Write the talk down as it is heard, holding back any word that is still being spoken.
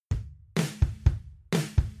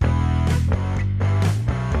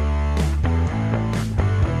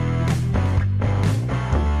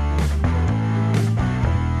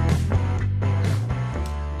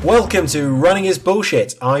Welcome to Running is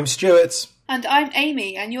Bullshit. I'm Stuart. And I'm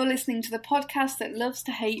Amy, and you're listening to the podcast that loves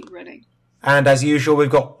to hate running. And as usual, we've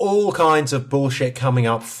got all kinds of bullshit coming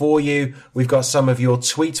up for you. We've got some of your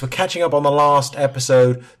tweets. We're catching up on the last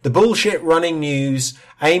episode. The bullshit running news.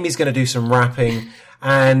 Amy's going to do some rapping.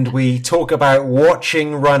 And we talk about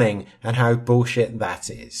watching running and how bullshit that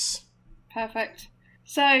is. Perfect.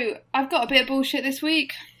 So, I've got a bit of bullshit this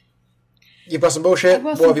week. You've got some bullshit?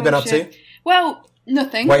 What have you been up to? Well,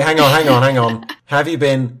 nothing. Wait, hang on. Have you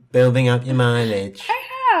been building up your mileage?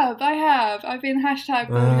 I have. I've been hashtag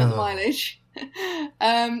building up the mileage.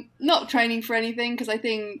 Not training for anything, because I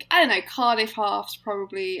don't know, Cardiff Half's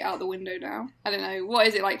probably out the window now. I don't know. What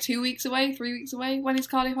is it, like 2 weeks away? 3 weeks away? When is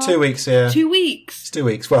Cardiff Half? 2 weeks, yeah. 2 weeks? It's 2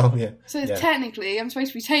 weeks, well, yeah. So technically, I'm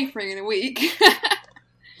supposed to be tapering in a week.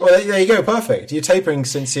 Well, there you go, perfect. You're tapering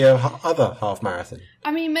since your other half marathon.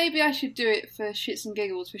 I mean, maybe I should do it for shits and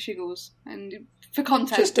giggles, for shiggles, and for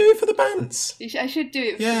content. Just do it for the bands. I should do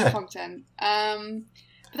it for the content.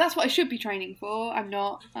 But that's what I should be training for. I'm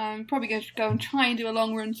not. I'm probably going to go and try and do a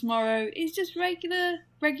long run tomorrow. It's just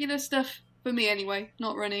regular stuff for me anyway,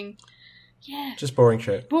 not running. Yeah. Just boring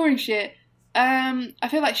shit. Boring shit. I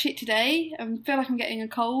feel like shit today. I feel like I'm getting a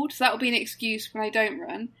cold, so that will be an excuse when I don't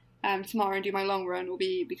run. Tomorrow and do my long run will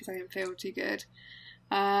be because I don't feel too good.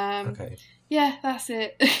 Okay. Yeah, that's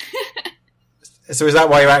it. So is that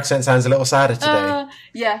why your accent sounds a little sadder today?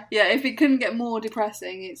 Yeah. If it couldn't get more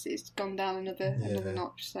depressing, it's gone down another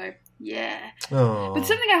notch. So yeah. Aww. But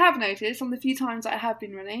something I have noticed on the few times that I have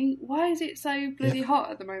been running, why is it so bloody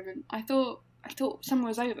hot at the moment? I thought summer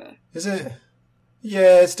was over. Is it?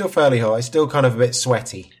 Yeah, it's still fairly hot. It's still kind of a bit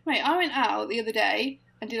sweaty. Mate, I went out the other day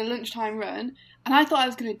and did a lunchtime run, and I thought I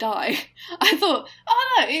was going to die. I thought,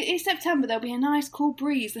 oh no, it's September, there'll be a nice cool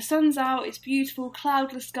breeze. The sun's out, it's beautiful,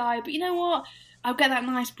 cloudless sky, but you know what? I'll get that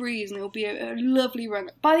nice breeze and it'll be a lovely run.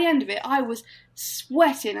 By the end of it, I was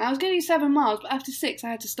sweating. I was going to do 7 miles, but after 6 I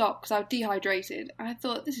had to stop because I was dehydrated. And I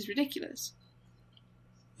thought, this is ridiculous.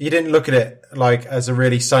 You didn't look at it like as a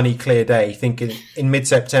really sunny, clear day, thinking in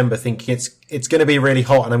mid-September, thinking it's going to be really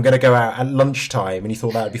hot and I'm going to go out at lunchtime, and you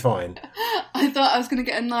thought that would be fine. I thought I was going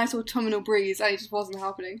to get a nice autumnal breeze, and it just wasn't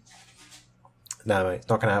happening. No, mate, it's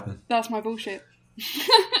not going to happen. That's my bullshit.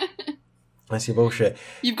 That's your bullshit.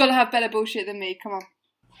 You've got to have better bullshit than me, come on.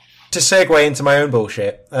 To segue into my own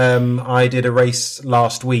bullshit, I did a race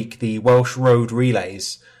last week, the Welsh Road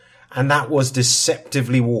Relays, and that was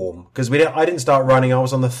deceptively warm because I didn't start running. I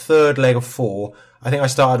was on the third leg of 4. I think I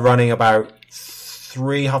started running about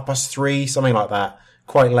 3:30, something like that,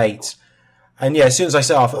 quite late. And yeah, as soon as I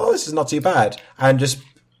set off, this is not too bad. And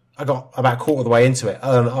I got about a quarter of the way into it.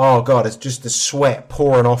 And oh God, it's just the sweat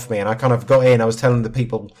pouring off me. And I kind of got in, I was telling the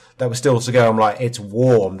people that were still to go, I'm like, it's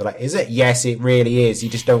warm. They're like, is it? Yes, it really is. You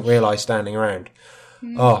just don't realise standing around.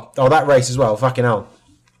 Oh, that race as well. Fucking hell.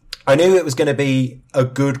 I knew it was going to be a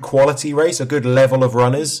good quality race, a good level of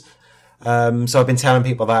runners. So I've been telling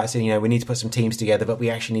people that, saying, we need to put some teams together, but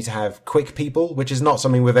we actually need to have quick people, which is not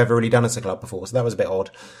something we've ever really done as a club before. So that was a bit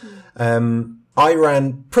odd. I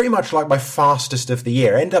ran pretty much like my fastest of the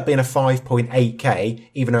year. Ended up being a 5.8k,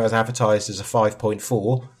 even though it was advertised as a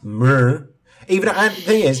 5.4. And the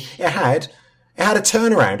thing is, it had a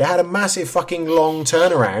turnaround. It had a massive fucking long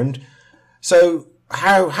turnaround. So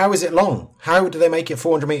how is it long? How do they make it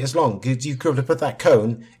 400 metres long? Because you could have put that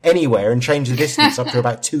cone anywhere and changed the distance up to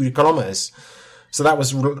about 2 kilometres. So that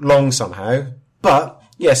was long somehow. But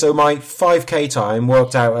yeah, so my 5k time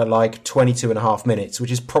worked out at like 22.5 minutes,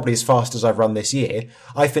 which is probably as fast as I've run this year.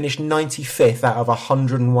 I finished 95th out of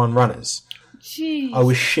 101 runners. Jeez. I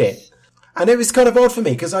was shit. And it was kind of odd for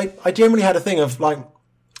me because I generally had a thing of like,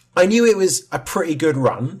 I knew it was a pretty good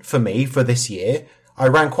run for me for this year. I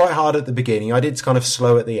ran quite hard at the beginning. I did kind of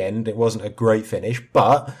slow at the end. It wasn't a great finish,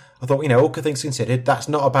 but I thought, all things considered, that's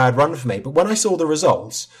not a bad run for me. But when I saw the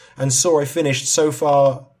results and saw I finished so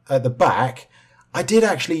far at the back, I did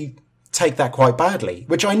actually take that quite badly,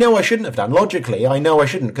 which I know I shouldn't have done. Logically, I know I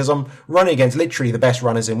shouldn't because I'm running against literally the best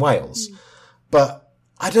runners in Wales. But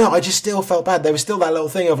I don't know, I just still felt bad. There was still that little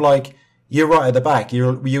thing of like, you're right at the back.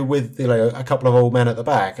 You're with a couple of old men at the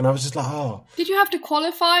back, and I was just like, oh. Did you have to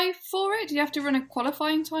qualify for it? Did you have to run a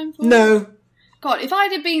qualifying time for it? No. God, if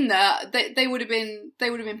I'd have been there, they would have been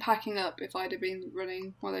packing up. If I'd have been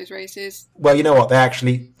running one of those races. Well, you know what? They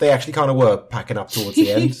actually kind of were packing up towards the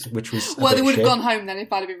end, which was well, they would have gone home then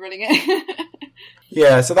if I'd have been running it.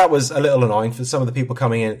 Yeah, so that was a little annoying for some of the people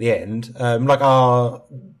coming in at the end. Like our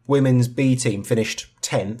women's B team finished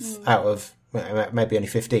 10th out of maybe only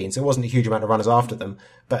 15, so it wasn't a huge amount of runners after them,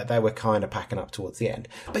 but they were kind of packing up towards the end.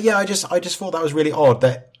 But yeah, I just thought that was really odd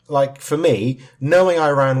that like, for me, knowing I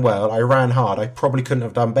ran well, I ran hard, I probably couldn't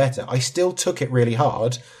have done better. I still took it really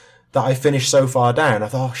hard that I finished so far down. I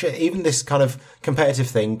thought, oh shit, even this kind of competitive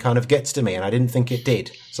thing kind of gets to me, and I didn't think it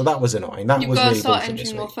did. So that was annoying. That was really bullshit. You've got to start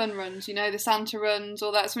entering more fun runs, you know, the Santa runs,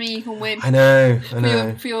 all that, something you can win. I know.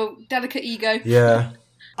 For your delicate ego. Yeah.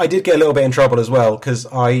 I did get a little bit in trouble as well, because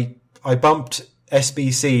I bumped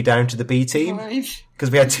SBC down to the B team. Right. Because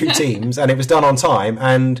we had 2 teams, and it was done on time,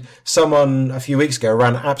 and someone a few weeks ago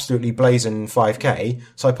ran absolutely blazing 5k,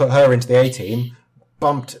 so I put her into the A team,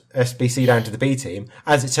 bumped SBC down to the B team.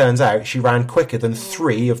 As it turns out, she ran quicker than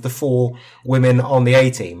 3 of the 4 women on the A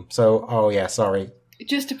team. So, oh yeah, sorry.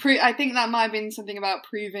 Just to prove, I think that might have been something about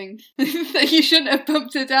proving that you shouldn't have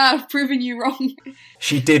bumped her down, proving you wrong.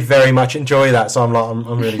 She did very much enjoy that, so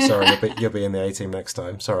I'm really sorry. You'll be in the A team next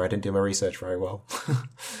time. Sorry, I didn't do my research very well.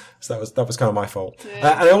 So that was kind of my fault.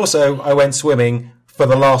 Yeah. And I went swimming for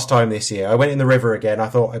the last time this year. I went in the river again. I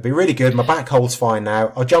thought it'd be really good. My back hold's fine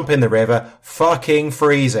now. I'll jump in the river. Fucking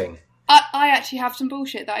freezing. I actually have some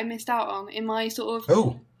bullshit that I missed out on in my sort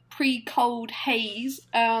of pre-cold haze.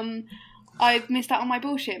 I've missed out on my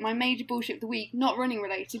bullshit, my major bullshit of the week, not running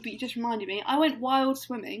related, but you just reminded me. I went wild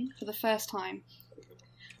swimming for the first time.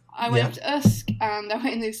 I went up to Usk, and I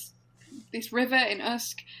went in this river in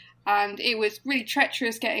Usk, and it was really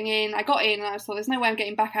treacherous getting in. I got in, and I thought, there's no way I'm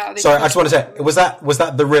getting back out of this. Sorry, I just want to say, was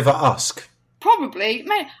that the River Usk? Probably.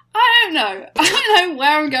 Mate, I don't know. I don't know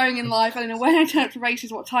where I'm going in life. I don't know when I turn up to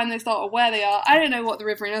races, what time they start, or where they are. I don't know what the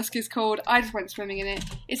river in Usk is called. I just went swimming in it.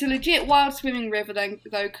 It's a legit wild swimming river, though,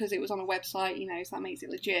 because it was on a website, you know, so that makes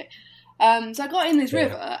it legit. So I got in this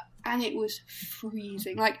river, and it was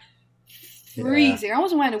freezing. Like, freezing. Yeah. I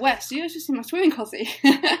wasn't wearing a wetsuit, I was just in my swimming costume.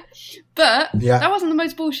 But that wasn't the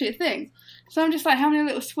most bullshit thing. So I'm just like having a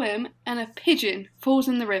little swim, and a pigeon falls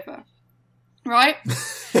in the river. Right?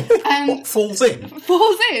 And what, falls in?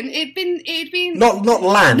 Falls in. It'd been not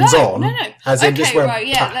lands on. No. As in just went right,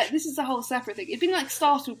 yeah. Like, this is a whole separate thing. It'd been like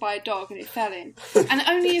startled by a dog and it fell in. And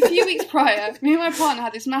only a few weeks prior, me and my partner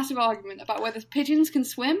had this massive argument about whether pigeons can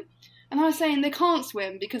swim. And I was saying they can't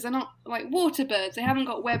swim because they're not like water birds. They haven't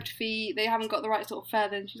got webbed feet. They haven't got the right sort of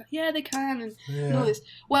feather. And she's like, yeah, they can, and all this.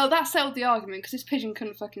 Well, that settled the argument because this pigeon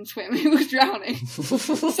couldn't fucking swim. It was drowning. So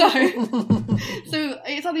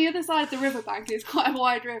it's on the other side of the riverbank. It's quite a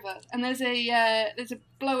wide river, and there's a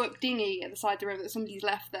blow up dinghy at the side of the river that somebody's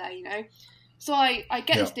left there. You know. So I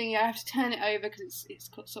get this dinghy, I have to turn it over because it's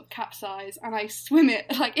got sort of capsized, and I swim it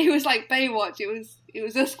like it was like Baywatch. It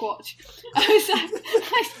was a squatch.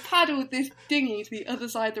 I paddled this dinghy to the other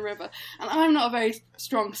side of the river, and I'm not a very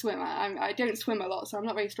strong swimmer. I don't swim a lot, so I'm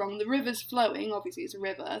not very strong. The river's flowing, obviously it's a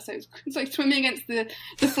river, so it's like swimming against the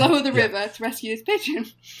flow of the river to rescue this pigeon.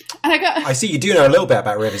 And I see you do know a little bit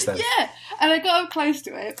about rivers then. Yeah, and I got up close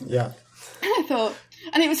to it. Yeah. And I thought,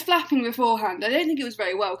 and it was flapping beforehand. I don't think it was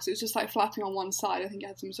very well because it was just like flapping on one side. I think it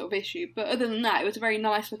had some sort of issue. But other than that, it was a very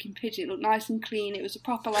nice looking pigeon. It looked nice and clean. It was a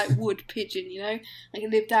proper like wood pigeon, you know? Like it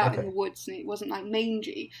lived out in the woods and it wasn't like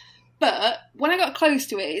mangy. But when I got close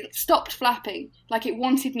to it, it stopped flapping, like it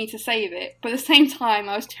wanted me to save it. But at the same time,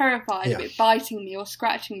 I was terrified of it biting me or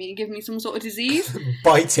scratching me and giving me some sort of disease.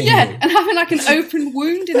 Biting you? Yeah, and having like an open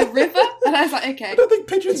wound in a river. And I was like, okay. I don't think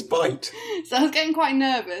pigeons bite. So I was getting quite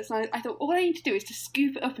nervous. And I thought, all I need to do is to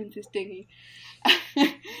scoop it up into this dinghy.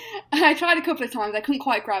 And I tried a couple of times, I couldn't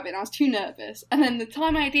quite grab it, and I was too nervous. And then the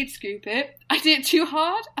time I did scoop it, I did it too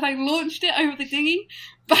hard, and I launched it over the dinghy,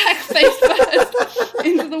 back face first,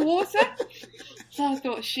 into the water. So I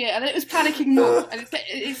thought, shit, and it was panicking more, and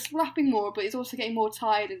it's flapping more, but it's also getting more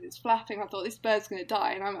tired as it's flapping. I thought, this bird's going to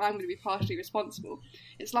die, and I'm going to be partially responsible.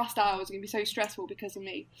 Its last hour was going to be so stressful because of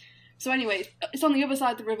me. So anyway, it's on the other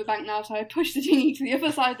side of the riverbank now, so I pushed the dinghy to the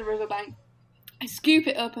other side of the riverbank. I scoop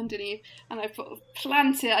it up underneath, and I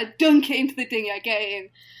plant it, I dunk it into the dinghy, I get it in.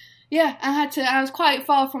 Yeah, I was quite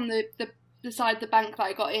far from the side of the bank that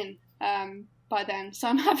I got in by then, so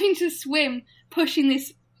I'm having to swim, pushing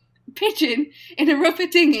this pigeon in a rubber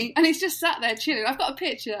dinghy, and it's just sat there chilling. I've got a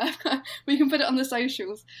picture, we can put it on the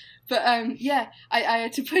socials. But I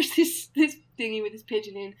had to push this dinghy with this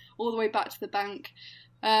pigeon in all the way back to the bank.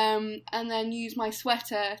 And then use my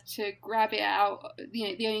sweater to grab it out, you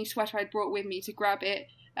know, the only sweater I'd brought with me to grab it,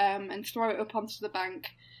 and throw it up onto the bank.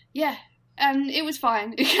 Yeah, and it was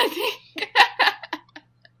fine, I think.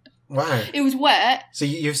 Wow. It was wet. So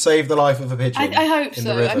you've saved the life of a pigeon. I hope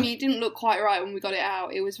so. I mean, it didn't look quite right when we got it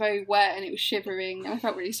out. It was very wet and it was shivering, and I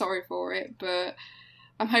felt really sorry for it, but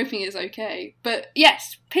I'm hoping it's okay. But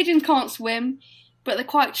yes, pigeons can't swim, but they're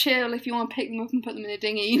quite chill if you want to pick them up and put them in a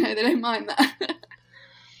dinghy. You know, they don't mind that.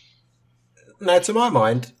 Now, to my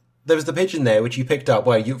mind, there was the pigeon there, which you picked up.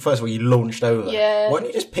 Well, first of all, you launched over. Yeah. Why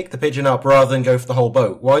didn't you just pick the pigeon up rather than go for the whole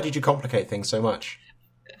boat? Why did you complicate things so much?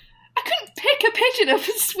 I couldn't pick a pigeon up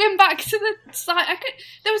and swim back to the side.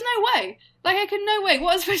 There was no way. No way.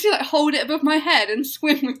 What was I supposed to do? Hold it above my head and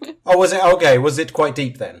swim with it? Oh, was it? Okay, was it quite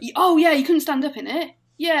deep then? Oh, yeah, you couldn't stand up in it.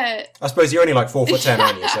 Yeah. I suppose you're only 4'10",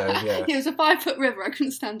 aren't you? So, yeah. It was a 5-foot river. I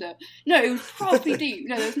couldn't stand up. No, it was properly deep.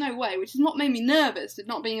 No, there's no way, which is what made me nervous at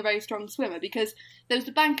not being a very strong swimmer, because there was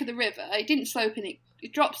the bank of the river. It didn't slope in.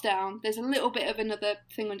 It drops down. There's a little bit of another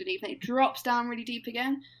thing underneath, and it drops down really deep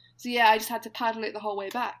again. So, yeah, I just had to paddle it the whole way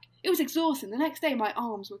back. It was exhausting. The next day, my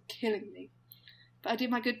arms were killing me. But I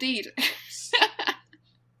did my good deed.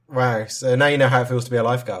 Wow, so now you know how it feels to be a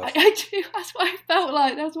lifeguard. I do. That's what I felt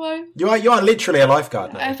like. That's why. You are literally a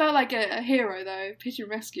lifeguard now. I felt like a hero, though. Pigeon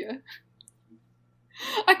rescuer.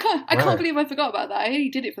 I can't believe I forgot about that. I only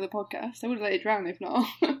did it for the podcast. I would have let it drown if not.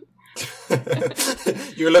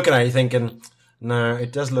 You were looking at it thinking, no,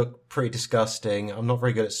 it does look pretty disgusting. I'm not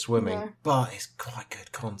very good at swimming, but it's quite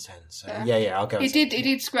good content. So yeah, I'll go. It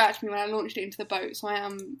did scratch me when I launched it into the boat, so I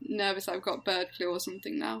am nervous I've got bird flu or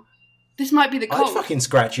something now. This might be the cold. I'd fucking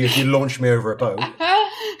scratch you if you launched me over a boat.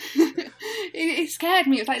 It scared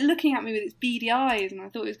me. It was looking at me with its beady eyes, and I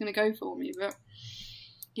thought it was going to go for me, but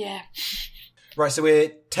yeah. Right, so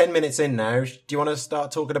we're 10 minutes in now. Do you want to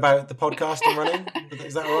start talking about the podcast and running?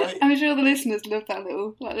 Is that all right? I'm sure the listeners love that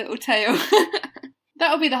little tale.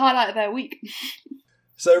 That'll be the highlight of their week.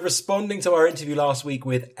 So, responding to our interview last week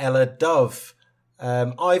with Ella Dove,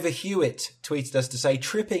 Ivor Hewitt tweeted us to say,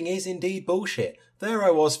 tripping is indeed bullshit. There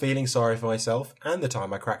I was feeling sorry for myself and the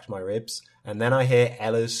time I cracked my ribs. And then I hear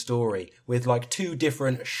Ella's story with 2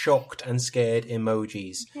 different shocked and scared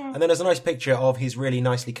emojis. Yeah. And then there's a nice picture of his really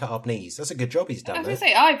nicely cut up knees. That's a good job he's done. I was going to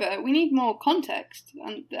say, Ivor, we need more context.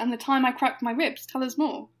 And the time I cracked my ribs, tell us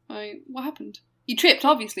more. What happened? You tripped,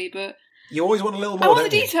 obviously, but... You always want a little more, I want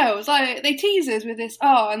the details. They tease us with this,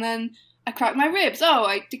 and then I cracked my ribs.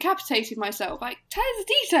 I decapitated myself. Tell us the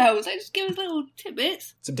details. Just give us little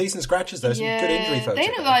tidbits. Some decent scratches, though. Some good injury photos. They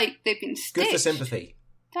look like they've been stitched. Good for sympathy.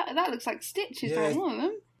 That looks like stitches down one of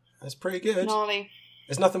them. That's pretty good. Gnarly.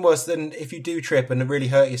 There's nothing worse than if you do trip and really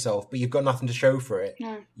hurt yourself, but you've got nothing to show for it.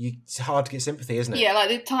 No. It's hard to get sympathy, isn't it? Yeah,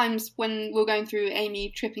 the times when we're going through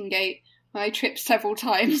Amy tripping gate, I tripped several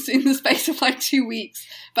times in the space of 2 weeks,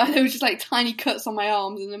 but there were just tiny cuts on my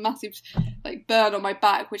arms and a massive burn on my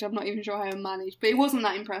back, which I'm not even sure how I managed. But it wasn't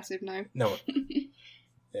that impressive, no. No.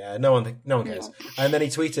 Yeah, no one cares. No. And then he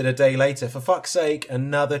tweeted a day later, for fuck's sake,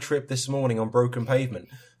 another trip this morning on broken pavement.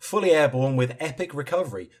 Fully airborne with epic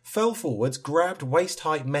recovery. Fell forwards, grabbed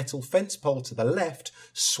waist-height metal fence pole to the left,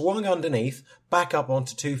 swung underneath, back up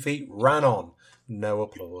onto 2 feet, ran on. No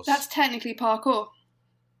applause. That's technically parkour.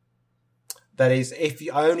 That is, I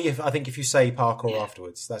think if you say parkour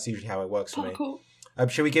afterwards, that's usually how it works for me.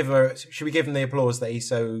 Should we give him the applause that he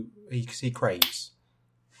craves?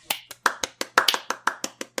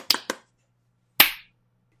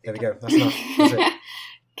 There we go. That's enough. That's it.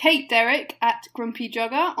 Kate Derrick at Grumpy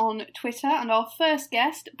Jogger on Twitter, and our first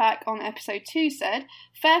guest back on episode 2 said,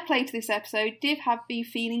 fair play to this episode, did have me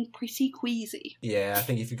feeling pretty queasy. Yeah, I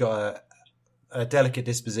think if you've got a delicate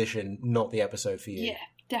disposition, not the episode for you. Yeah,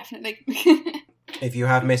 definitely. If you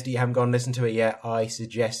have missed it, you haven't gone and listened to it yet, I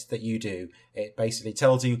suggest that you do. It basically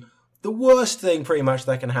tells you the worst thing pretty much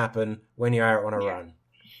that can happen when you're out on a run.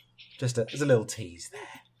 Just as a little tease there.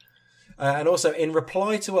 And also, in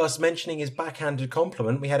reply to us mentioning his backhanded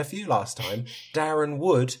compliment, we had a few last time, Darren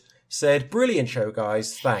Wood said, brilliant show,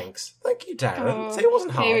 guys, thanks. Thank you, Darren. So it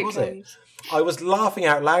wasn't hard, was it? I was laughing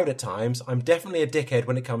out loud at times. I'm definitely a dickhead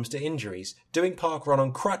when it comes to injuries. Doing parkrun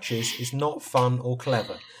on crutches is not fun or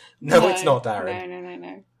clever. No, it's not, Darren.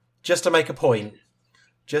 No. Just to make a point.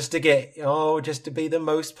 Just to be the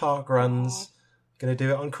most parkruns. Going to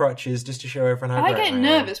do it on crutches just to show everyone how great I am. I get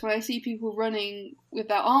nervous when I see people running with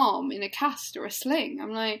their arm in a cast or a sling.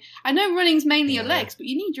 I'm like, I know running's mainly your legs, but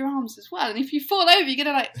you need your arms as well. And if you fall over, you're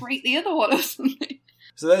going to break the other one or something.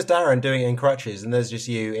 So there's Darren doing it in crutches, and there's just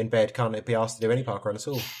you in bed, can't be asked to do any parkrun at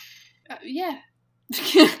all. Yeah.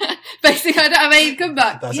 Basically, I don't have any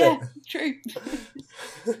comeback. That's it. True.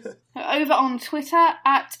 Over on Twitter,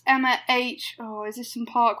 at Emma H. Oh, is this some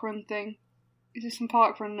parkrun thing? Is this some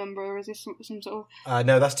parkrun number, or is this some sort of...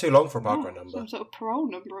 No, that's too long for a parkrun number. Some sort of parole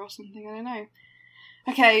number or something, I don't know.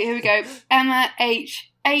 Okay, here we go. Emma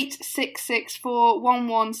H.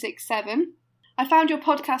 86641167. I found your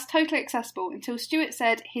podcast totally accessible until Stuart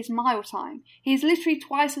said his mile time. He is literally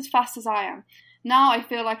twice as fast as I am. Now I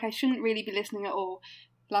feel like I shouldn't really be listening at all.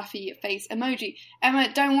 Laughy face emoji. Emma,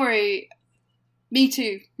 don't worry. Me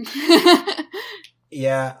too.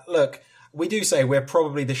 Yeah, look... We do say we're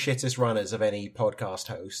probably the shittest runners of any podcast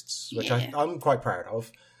hosts, which I'm quite proud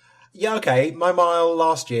of. Yeah, okay, my mile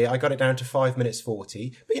last year, I got it down to 5 minutes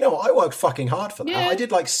 40. But you know what? I worked fucking hard for that. Yeah. I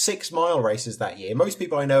did like 6 mile races that year. Most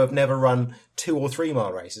people I know have never run 2 or 3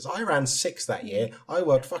 mile races. I ran 6 that year. I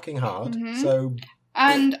worked fucking hard. So...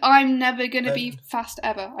 And I'm never going to be fast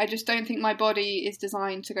ever. I just don't think my body is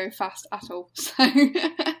designed to go fast at all. So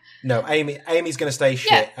No, Amy's going to stay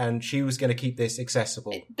shit, and she was going to keep this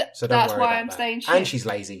accessible. So don't that's worry why about I'm that. staying shit. And she's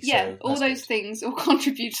lazy. Yeah, so all those things all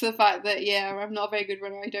contribute to the fact that, I'm not a very good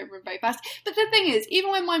runner. I don't run very fast. But the thing is,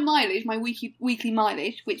 even when my mileage, my weekly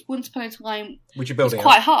mileage, which once upon a time was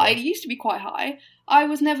quite high, it used to be quite high, I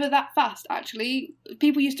was never that fast, actually.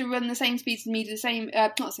 People used to run the same speeds as me,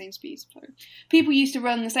 not the same speeds, sorry. People used to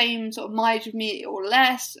run the same sort of mileage with me or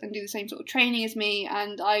less and do the same sort of training as me,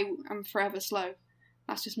 and I am forever slow.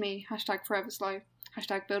 That's just me. # forever slow.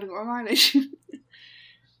 # building up my mileage.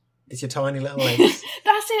 It's your tiny little legs.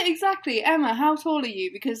 That's it, exactly. Emma, how tall are you?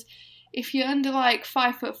 Because if you're under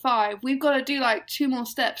 5'5", we've got to do 2 more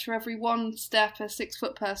steps for every 1 step a 6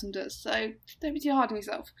 foot person does. So don't be too hard on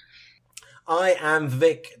yourself. I am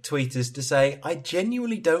Vic tweeters to say, I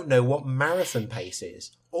genuinely don't know what marathon pace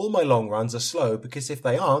is. All my long runs are slow because if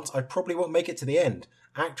they aren't, I probably won't make it to the end.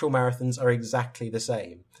 Actual marathons are exactly the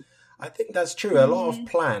same. I think that's true. A lot of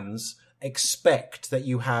plans expect that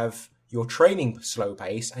you have your training slow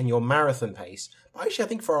pace and your marathon pace. But actually, I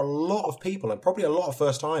think for a lot of people, and probably a lot of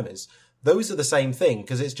first-timers, those are the same thing,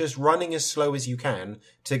 because it's just running as slow as you can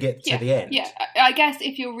to get to the end. Yeah, I guess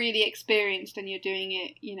if you're really experienced and you're doing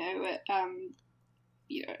it,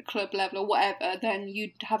 at club level or whatever, then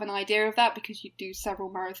you'd have an idea of that because you do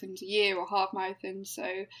several marathons a year or half marathons. So,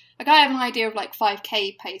 I have an idea of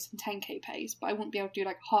 5k pace and 10k pace, but I wouldn't be able to do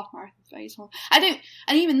a half marathon pace. I don't,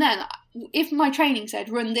 and even then, if my training said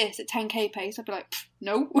run this at 10k pace, I'd be like,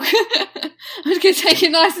 no, I'm just going to take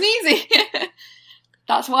it nice and easy.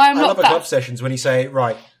 That's why I'm not love fast. Club sessions when you say,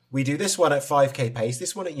 right, we do this one at 5k pace,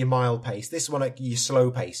 this one at your mile pace, this one at your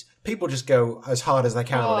slow pace. People just go as hard as they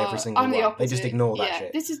can on every single I'm the one. opposite. They just ignore that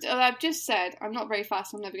shit. This is, I've just said, I'm not very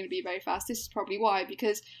fast, I'm never going to be very fast. This is probably why,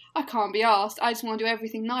 because I can't be arsed. I just want to do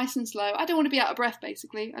everything nice and slow. I don't want to be out of breath,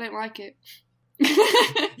 basically. I don't like it.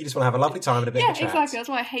 You just want to have a lovely time and a bit of a chat. Exactly. That's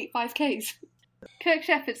why I hate 5Ks. Kirk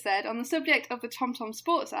Shepherd said, on the subject of the TomTom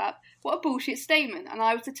Sports app, what a bullshit statement, and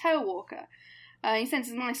I was a tail walker. He sends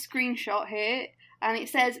us a nice screenshot here, and it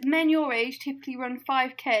says, men your age typically run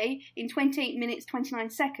 5k in 28 minutes 29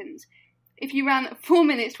 seconds. If you ran 4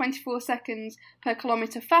 minutes 24 seconds per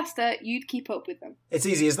kilometre faster, you'd keep up with them. It's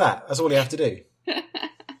easy as that. That's all you have to do.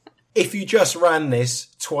 If you just ran this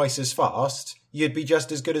twice as fast, you'd be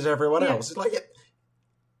just as good as everyone else.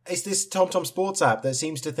 It's this TomTom Sports app that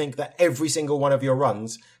seems to think that every single one of your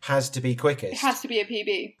runs has to be quickest. It has to be a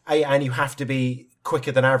PB. And you have to be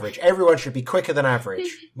quicker than average. Everyone should be quicker than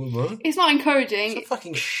average. It's not encouraging. It's a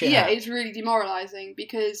fucking shit. Yeah, it's really demoralising,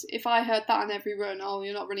 because if I heard that on every run,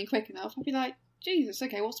 you're not running quick enough, I'd be like, Jesus,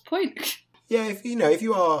 okay, what's the point? Yeah, if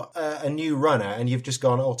you are a new runner and you've just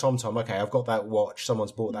gone, TomTom, okay, I've got that watch,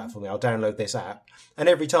 someone's bought that for me, I'll download this app, and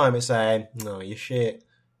every time it's saying, no, you're shit.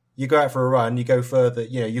 You go out for a run, you go further,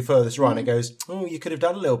 your furthest run, it goes, you could have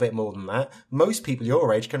done a little bit more than that. Most people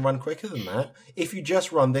your age can run quicker than that. If you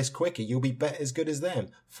just run this quicker, you'll be as good as them.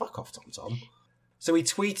 Fuck off, TomTom. So we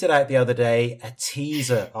tweeted out the other day a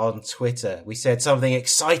teaser on Twitter. We said something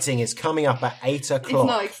exciting is coming up at 8 o'clock.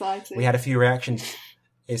 It's not exciting. We had a few reactions.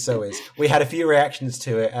 It so is. We had a few reactions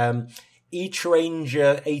to it.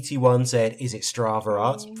 eTranger81 said, is it Strava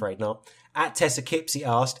art? Afraid not. At Tessa Kipsey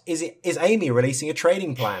asked, is Amy releasing a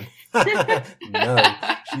training plan? No,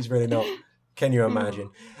 she's really not. Can you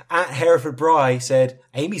imagine? At Hereford Bry said,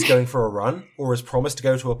 Amy's going for a run, or has promised to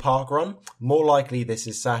go to a park run. More likely this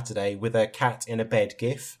is Saturday with a cat in a bed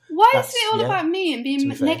gif. Why is it all about me and being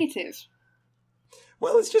negative?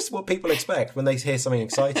 Well, it's just what people expect when they hear something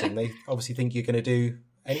exciting. They obviously think you're going to do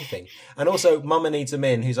anything. And also, Mama Needs a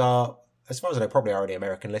Min, who's as far as I know, probably already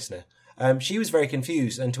American listener. She was very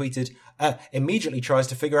confused and tweeted, immediately tries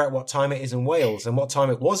to figure out what time it is in Wales and what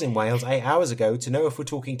time it was in Wales 8 hours ago to know if we're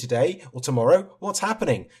talking today or tomorrow. What's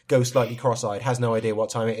happening? Goes slightly cross-eyed, has no idea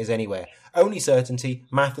what time it is anywhere. Only certainty,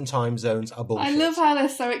 math and time zones are bullshit. I love how they're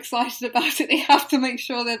so excited about it. They have to make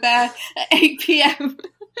sure they're there at 8 p.m.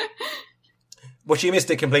 Well, she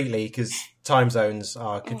missed it completely because time zones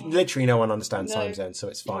are... Literally no one understands time zones, so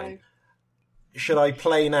it's fine. No. Should I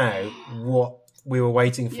play now what we were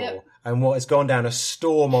waiting for? Yep. And what has gone down a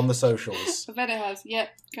storm on the socials. I bet it has. Yep,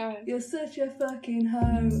 go ahead. You're such a fucking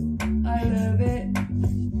hoe. I love it.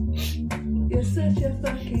 You're such a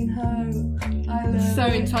fucking hoe. I love it. So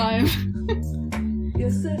in time. You're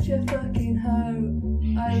such a fucking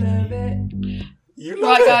hoe. I love it. You love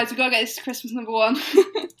Right, it. guys, we've got to get this to Christmas number one.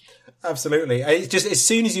 Absolutely. It's just as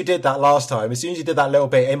soon as you did that last time, as soon as you did that little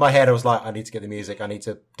bit, in my head I was like, I need to get the music. I need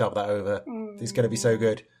to dub that over. It's going to be so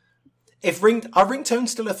good. Are ringtones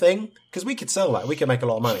still a thing? Because we could sell that. We could make a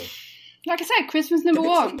lot of money. Like I said, Christmas number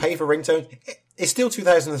People one. pay for ringtones. It's still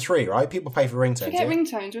 2003, right? People pay for ringtones. Forget Yeah?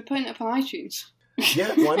 ringtones, we're putting it up on iTunes.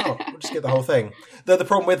 Yeah, why not? We'll just get the whole thing. The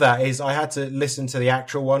problem with that is I had to listen to the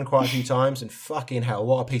actual one quite a few times, and fucking hell,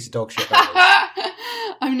 what a piece of dog shit that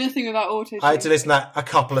is. I'm nothing without auto. I had to listen to that a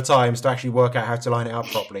couple of times to actually work out how to line it up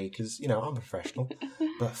properly, because, you know, I'm a professional.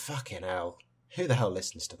 But fucking hell, who the hell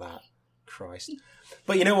listens to that? Christ.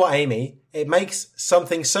 But you know what, Amy? It makes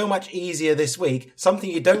something so much easier this week,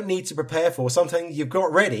 something you don't need to prepare for, something you've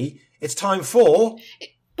got ready. It's time for...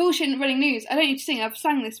 Bullshit and running news. I don't need to sing, I've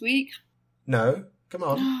sang this week. No, come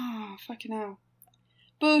on. Oh, fucking hell.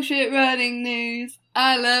 Bullshit running news.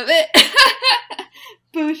 I love it.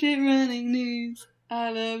 Bullshit running news. I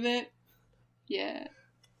love it. Yeah.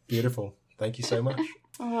 Beautiful. Thank you so much.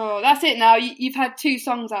 Oh, that's it now. You've had 2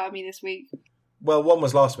 songs out of me this week. Well, one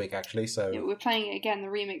was last week, actually, so... Yeah, we're playing it again, the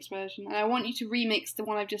remix version. And I want you to remix the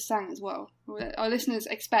one I've just sang as well. Our listeners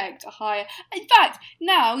expect a higher... In fact,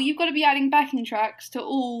 now you've got to be adding backing tracks to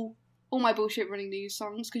all my Bullshit Running News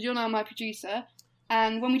songs, because you're now my producer.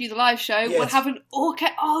 And when we do the live show, we'll have an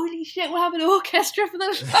orchestra... Holy shit, we'll have an orchestra for the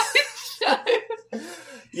live show!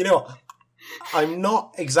 You know what? I'm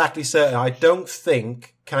not exactly certain. I don't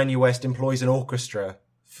think Kanye West employs an orchestra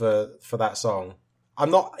for that song.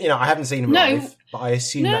 I'm not, you know, I haven't seen him live, but I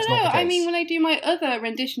assume that's not the case. I mean, when I do my other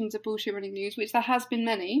renditions of Bullshit Running News, which there has been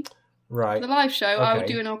many, right. the live show, I will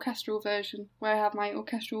Okay. do an orchestral version, where I have my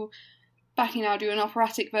orchestral backing, I'll do an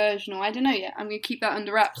operatic version, or I don't know yet. I'm going to keep that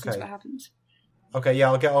under wraps until Okay. that happens. Okay, yeah,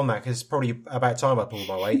 I'll get on that, because it's probably about time I pulled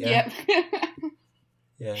my weight, yeah? Yep.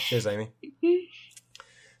 Yeah, cheers, Amy.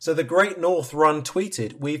 So the Great North Run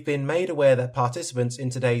tweeted, "We've been made aware that participants in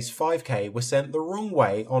today's 5K were sent the wrong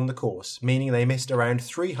way on the course, meaning they missed around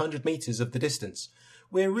 300 metres of the distance.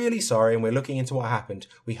 We're really sorry and we're looking into what happened.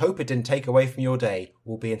 We hope it didn't take away from your day.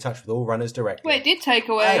 We'll be in touch with all runners directly." Well, it did take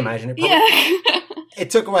away. I imagine it probably... Yeah. It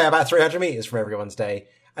took away about 300 metres from everyone's day.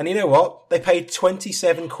 And you know what? They paid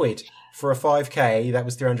 27 quid for a 5K that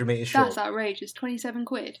was 300 metres short. That's outrageous. 27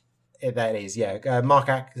 quid. That is, yeah. Mark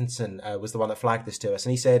Atkinson was the one that flagged this to us, and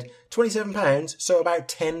he said, £27, so about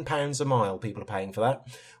 £10 a mile people are paying for that.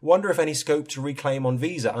 Wonder if any scope to reclaim on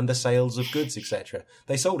Visa under sales of goods, etc.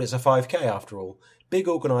 They sold it as a 5K after all. Big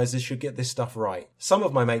organisers should get this stuff right. Some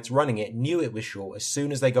of my mates running it knew it was short as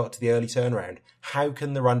soon as they got to the early turnaround. How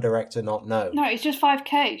can the run director not know? No, it's just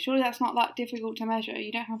 5k. Surely that's not that difficult to measure.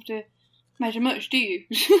 You don't have to measure much, do you?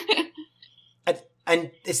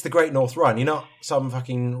 And it's the Great North Run. You're not some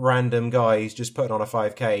fucking random guy who's just putting on a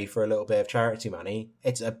 5K for a little bit of charity money.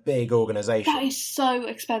 It's a big organisation. That is so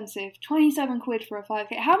expensive. 27 quid for a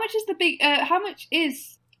 5k. How much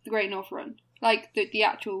is the Great North Run? Like the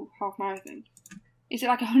actual half marathon? Is it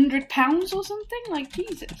like £100 or something? Like,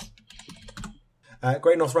 Jesus.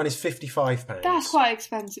 Great North Run is £55. That's quite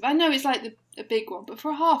expensive. I know it's like the big one, but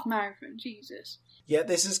for a half marathon, Jesus. Yeah,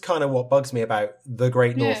 this is kind of what bugs me about the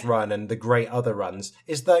Great North Run and the great other runs,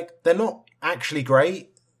 is that they're not actually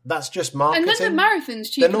great. That's just marketing. And London Marathon's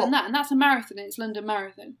cheaper than that, and that's a marathon, and it's London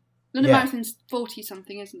Marathon. London Marathon's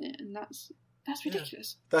 40-something, isn't it? And that's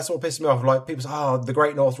ridiculous. Yeah. That's what pisses me off. Like, people say, the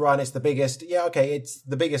Great North Run, it's the biggest. Yeah, okay, it's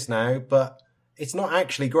the biggest now, but it's not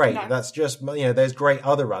actually great. No. That's just, there's great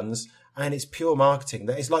other runs, and it's pure marketing.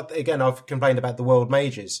 It's like, again, I've complained about the World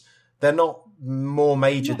Majors. They're not more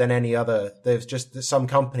major than any other. There's just that some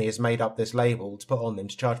company has made up this label to put on them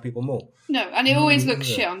to charge people more. No, and it always looks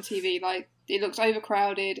shit on TV. Like, it looks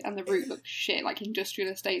overcrowded and the route looks shit, like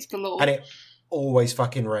industrial estates galore. And it always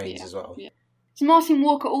fucking rains as well. Yeah. So Martin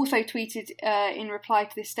Walker also tweeted in reply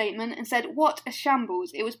to this statement and said, "What a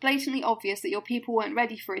shambles. It was blatantly obvious that your people weren't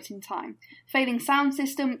ready for it in time. Failing sound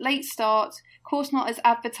system, late start, course not as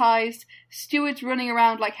advertised, stewards running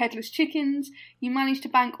around like headless chickens. You managed to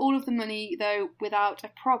bank all of the money, though, without a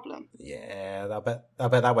problem." Yeah, I bet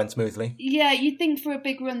that went smoothly. Yeah, you'd think for a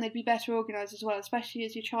big run they'd be better organised as well, especially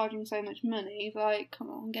as you're charging so much money. Like, come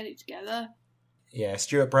on, get it together. Yeah,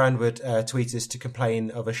 Stuart Brandwood tweeted us to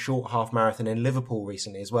complain of a short half marathon in Liverpool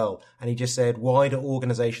recently as well. And he just said, why do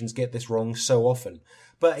organisations get this wrong so often?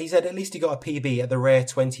 But he said at least he got a PB at the rare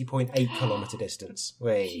 20.8 kilometre distance.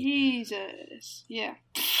 Wait. Jesus. Yeah.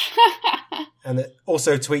 And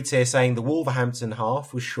also tweets here saying the Wolverhampton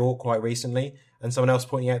half was short quite recently, and someone else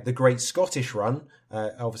pointing out the Great Scottish Run,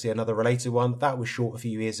 obviously another related one, that was short a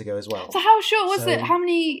few years ago as well. So how short was it? How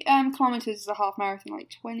many kilometres is a half marathon?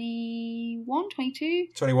 Like 21, 22?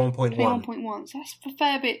 21.1. 21.1. So that's a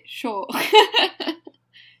fair bit short.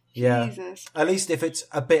 Yeah. Jesus. At least if it's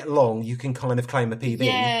a bit long, you can kind of claim a PB.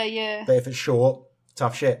 Yeah. But if it's short,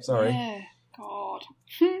 tough shit, sorry. Yeah. God.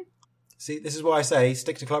 See, this is why I say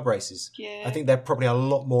stick to club races. Yeah. I think they're probably a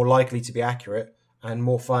lot more likely to be accurate and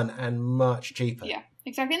more fun and much cheaper. Yeah,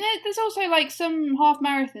 exactly. And there's also like some half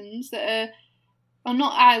marathons that are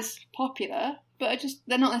not as popular, but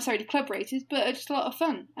they're not necessarily club races, but are just a lot of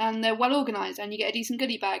fun. And they're well organised and you get a decent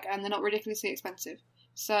goodie bag and they're not ridiculously expensive.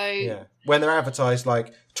 So yeah, when they're advertised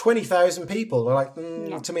like 20,000 people, they're like,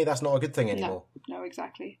 to me, that's not a good thing anymore. No,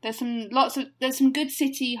 exactly. There's some good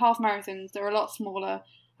city half marathons. They're a lot smaller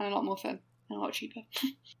and a lot more fun and a lot cheaper.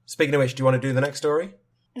 Speaking of which, do you want to do the next story?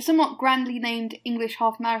 The somewhat grandly named English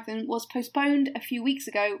half marathon was postponed a few weeks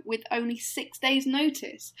ago with only 6 days'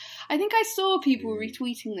 notice. I think I saw people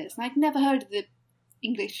retweeting this, and I'd never heard of the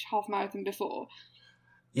English half marathon before.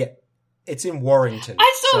 Yeah. It's in Warrington.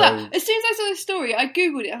 I saw that. As soon as I saw this story, I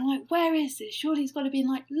googled it. I'm like, where is this? Surely it's got to be in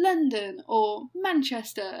like London or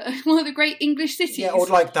Manchester, one of the great English cities. Yeah, or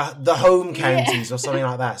like the home counties or something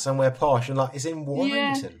like that, somewhere posh. And like, it's in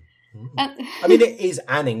Warrington. I mean, it is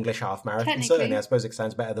an English half marathon, certainly. I suppose it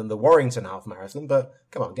sounds better than the Warrington half marathon, but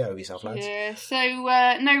come on, get over yourself, lads. Yeah,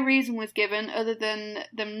 so no reason was given other than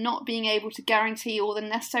them not being able to guarantee all the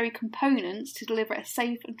necessary components to deliver a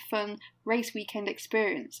safe and fun race weekend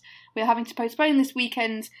experience. We're having to postpone this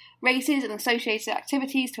weekend's races and associated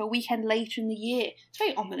activities to a weekend later in the year. It's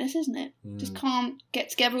very ominous, isn't it? Just can't get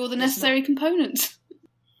together all the necessary components.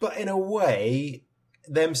 But in a way,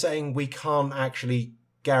 them saying we can't actually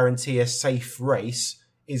guarantee a safe race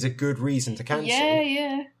is a good reason to cancel.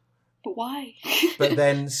 Yeah. But why? But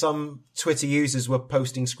then some Twitter users were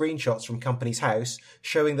posting screenshots from Companies House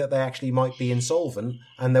showing that they actually might be insolvent,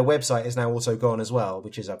 and their website is now also gone as well,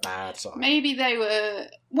 which is a bad sign. Maybe they were...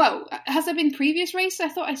 Well, has there been previous races? I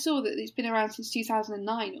thought I saw that it's been around since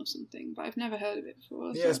 2009 or something, but I've never heard of it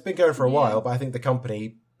before. Yeah, it's been going for a while, but I think the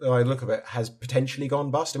company, when I look at it, has potentially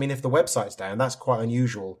gone bust. I mean, if the website's down, that's quite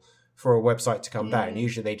unusual for a website to come down.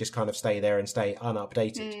 Usually they just kind of stay there and stay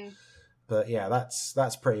unupdated. But yeah,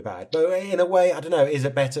 that's pretty bad. But in a way, I don't know, is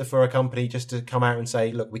it better for a company just to come out and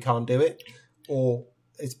say, look, we can't do it? Or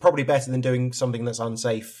it's probably better than doing something that's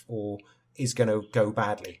unsafe or is going to go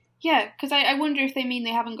badly. Yeah, because I wonder if they mean they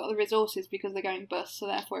haven't got the resources because they're going bust, so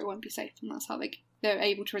therefore it won't be safe. And that's how they're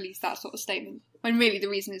able to release that sort of statement. When really the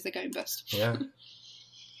reason is they're going bust. Yeah.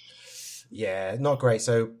 Yeah, not great.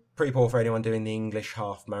 So pretty poor for anyone doing the English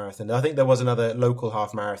half marathon. I think there was another local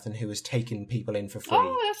half marathon who was taking people in for free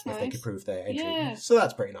that's if nice. they could prove their entry. Yeah. So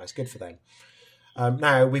that's pretty nice. Good for them.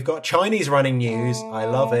 Now we've got Chinese running news. I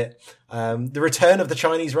love it. The return of the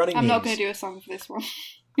Chinese running news. I'm not going to do a song for this one.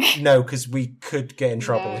 No, because we could get in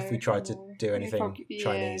trouble if we tried to do anything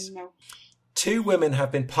Chinese. No. 2 women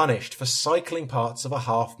have been punished for cycling parts of a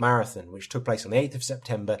half marathon, which took place on the 8th of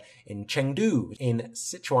September in Chengdu, in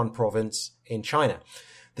Sichuan province in China.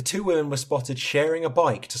 The 2 women were spotted sharing a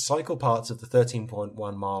bike to cycle parts of the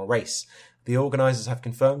 13.1 mile race. The organisers have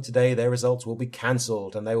confirmed today their results will be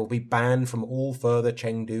cancelled and they will be banned from all further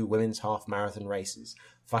Chengdu women's half marathon races.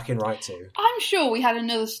 Fucking right too. I'm sure we had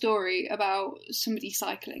another story about somebody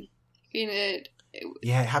cycling.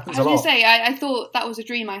 Yeah, it happens a lot. I was lot. going to say, I thought that was a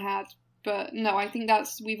dream I had. But no, I think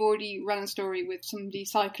we've already run a story with somebody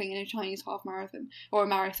cycling in a Chinese half marathon. Or a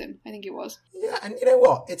marathon, I think it was. Yeah, and you know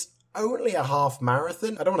what? It's only a half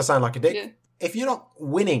marathon. I don't want to sound like a dick. Yeah. If you're not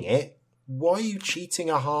winning it, why are you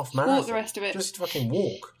cheating a half marathon? Walk the rest of it. Just fucking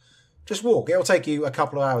walk. Just walk. It'll take you a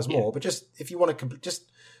couple of hours more, but just if you want to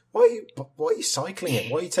just why are you cycling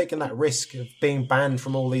it? Why are you taking that risk of being banned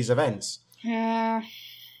from all these events? Yeah.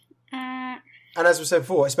 And as we said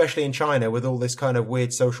before, especially in China with all this kind of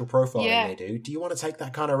weird social profiling they do you want to take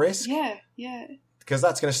that kind of risk? Yeah. Because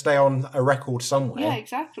that's going to stay on a record somewhere. Yeah,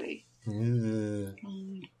 exactly. Ugh.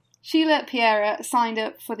 Sheila Piera signed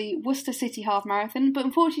up for the Worcester City Half Marathon, but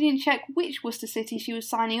unfortunately didn't check which Worcester city she was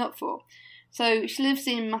signing up for. So she lives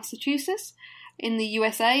in Massachusetts, in the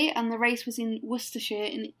USA, and the race was in Worcestershire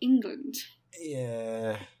in England.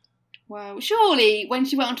 Yeah. Wow. Surely, when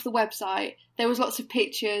she went onto the website, there was lots of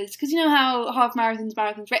pictures, because you know how half marathons,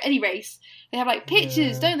 any race, they have like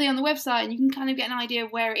pictures, don't they, on the website, and you can kind of get an idea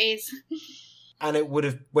of where it is. And it would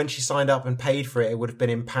have, when she signed up and paid for it, it would have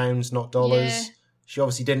been in pounds, not dollars. Yeah. She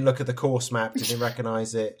obviously didn't look at the course map, didn't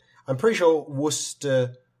recognise it. I'm pretty sure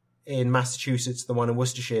Worcester in Massachusetts, the one in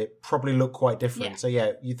Worcestershire, probably look quite different. Yeah. So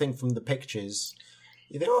yeah, you think from the pictures,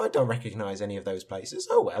 you think, oh, I don't recognise any of those places.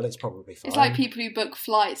 Oh well, it's probably fine. It's like people who book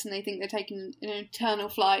flights and they think they're taking an eternal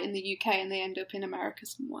flight in the UK and they end up in America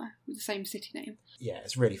somewhere with the same city name. Yeah,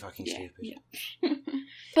 it's really fucking Yeah, stupid. yeah.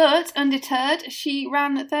 But, undeterred, she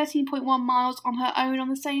ran 13.1 miles on her own on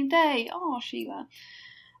the same day. Oh, Sheila.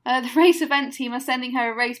 The race event team are sending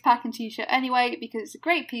her a race pack and t-shirt anyway because it's a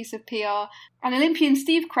great piece of PR. And Olympian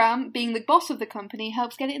Steve Cram, being the boss of the company,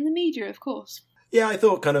 helps get it in the media, of course. Yeah, I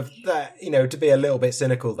thought kind of that, to be a little bit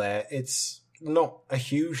cynical there, it's not a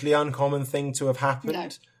hugely uncommon thing to have happened. No.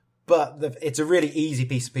 But it's a really easy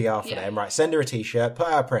piece of PR for them, right? Send her a t-shirt, put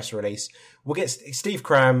out a press release. We'll get Steve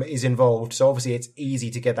Cram is involved, so obviously it's easy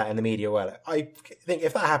to get that in the media. Well, I think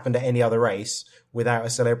if that happened at any other race without a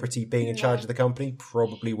celebrity being in charge of the company,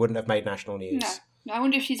 probably wouldn't have made national news. No, I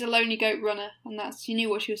wonder if she's a lonely goat runner, and she knew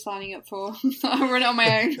what she was signing up for. I'll run it on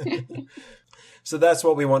my own. So that's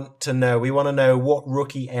what we want to know. We want to know what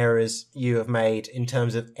rookie errors you have made in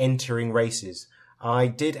terms of entering races. I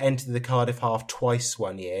did enter the Cardiff Half twice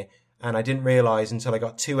one year, and I didn't realise until I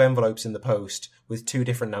got 2 envelopes in the post with 2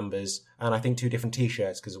 different numbers, and I think 2 different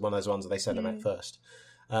T-shirts, because one of those ones that they sent them out first.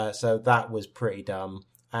 So that was pretty dumb.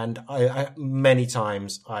 And I many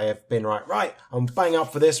times I have been right, I'm bang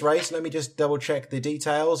up for this race. Let me just double check the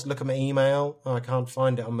details, look at my email. Oh, I can't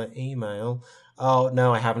find it on my email. Oh,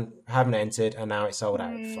 no, I haven't entered, and now it's sold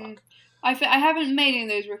out. Fuck. I haven't made any of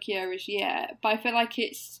those rookie errors yet, but I feel like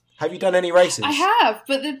it's... Have you done any races? I have,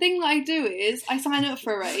 but the thing that I do is I sign up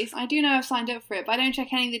for a race. I do know I've signed up for it, but I don't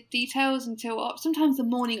check any of the details until sometimes the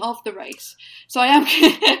morning of the race. So I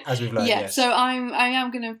am as we've learned, yes. So I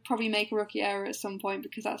am going to probably make a rookie error at some point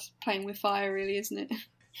because that's playing with fire, really, isn't it?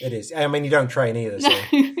 It is. I mean, you don't train either, so...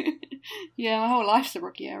 Yeah, my whole life's a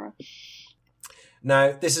rookie error.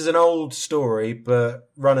 Now, this is an old story,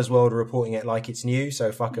 but Runners World are reporting it like it's new,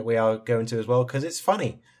 so fuck it, we are going to as well, because it's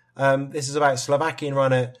funny. This is about Slovakian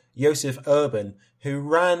runner Josef Urban, who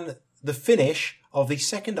ran the finish of the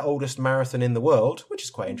second oldest marathon in the world, which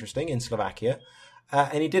is quite interesting, in Slovakia,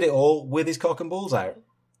 and he did it all with his cock and balls out.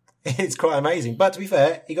 It's quite amazing. But to be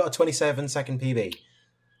fair, he got a 27-second PB.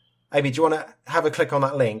 Amy, do you want to have a click on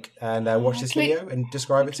that link and watch this video and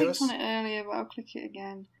describe it to us? I clicked on it earlier, but I'll click it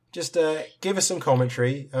again. Just give us some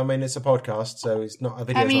commentary. I mean, it's a podcast, so it's not a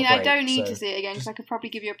video. I mean, I don't need to see it again because I could probably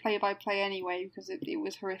give you a play-by-play anyway because it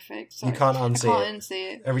was horrific. So you can't unsee I can't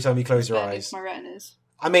unsee it. Every time you close your eyes. My retinas.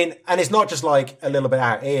 I mean, and it's not just like a little bit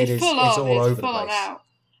out. It's all over the place. Out.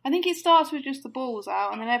 I think it starts with just the balls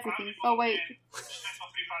out and then everything. Oh, wait.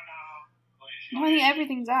 No, I think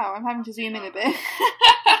everything's out. I'm having to zoom in a bit.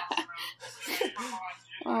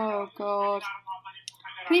 Oh, God.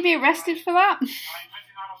 Can you be arrested for that?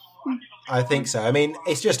 I think so. I mean,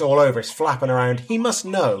 it's just all over. It's flapping around. He must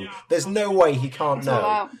know. There's no way he can't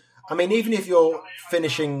know. I mean, even if you're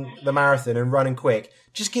finishing the marathon and running quick,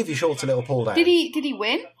 just give your shorts a little pull down. Did he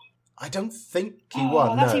win? I don't think he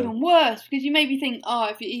won. That's even worse because you maybe think,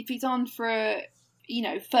 if he's on for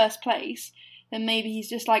first place, then maybe he's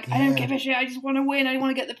just like, I don't give a shit. I just want to win. I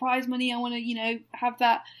want to get the prize money. I want to have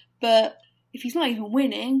that. But if he's not even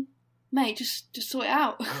winning, mate, just sort it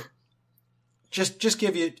out. Just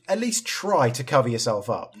give you, at least try to cover yourself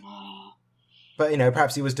up. But,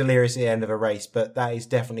 perhaps he was delirious at the end of a race, but that is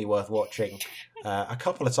definitely worth watching a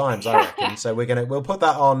couple of times, I reckon. So we'll put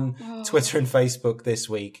that on Twitter and Facebook this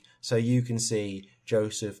week so you can see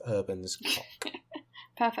Josef Urban's cock.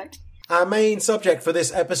 Perfect. Our main subject for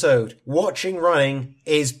this episode, watching running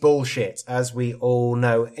is bullshit, as we all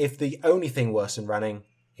know. If the only thing worse than running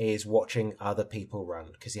is watching other people run,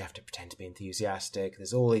 because you have to pretend to be enthusiastic.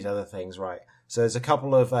 There's all these other things, right? So there's a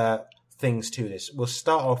couple of things to this. We'll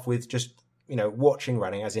start off with just, watching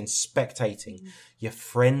running, as in spectating. Your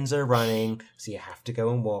friends are running, so you have to go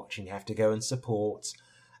and watch, and you have to go and support.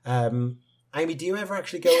 Amy, do you ever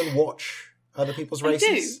actually go and watch other people's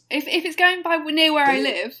races? I do. If it's going by near where I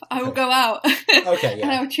live, I will go out. Okay, yeah.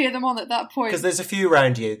 And I'll cheer them on at that point. Because there's a few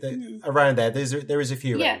around you. Around there is a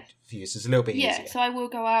few around you, so it's a little bit easier. Yeah, so I will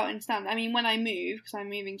go out and stand. I mean, when I move, because I'm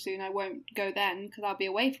moving soon, I won't go then, because I'll be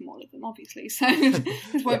away from all of them, obviously. So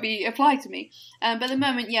this won't be applied to me. But at the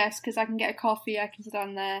moment, yes, because I can get a coffee, I can sit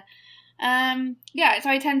down there. So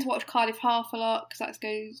I tend to watch Cardiff Half a lot, because that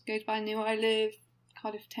goes by near where I live.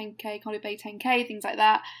 Cardiff 10k, Cardiff Bay 10k, things like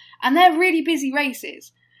that. And they're really busy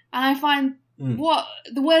races. And I find what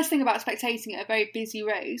the worst thing about spectating at a very busy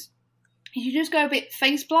race is you just go a bit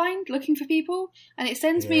face blind looking for people, and it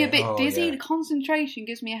sends me a bit dizzy. The concentration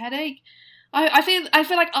gives me a headache. I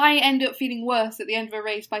feel like I end up feeling worse at the end of a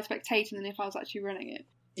race by spectating than if I was actually running it.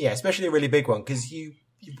 Yeah, especially a really big one, because you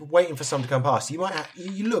you're waiting for someone to come past,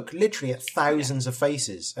 you look literally at thousands of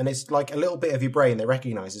faces, and it's like a little bit of your brain that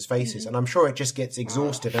recognises faces, and I'm sure it just gets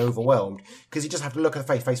exhausted and overwhelmed because you just have to look at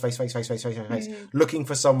the face, looking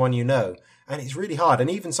for someone you know, and it's really hard.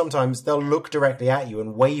 And even sometimes they'll look directly at you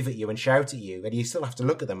and wave at you and shout at you, and you still have to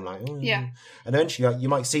look at them like, oh. Yeah. And eventually you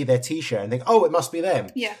might see their t-shirt and think, oh, it must be them.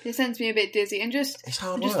 Yeah, it sends me a bit dizzy, and It's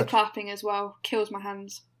hard just work. the clapping as well kills my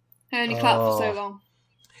hands. I only clap for so long.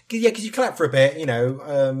 Yeah, because you clap for a bit,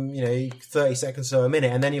 30 seconds or a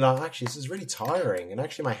minute, and then you're like, actually, this is really tiring, and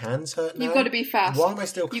actually my hands hurt now. You've got to be fast. Why am I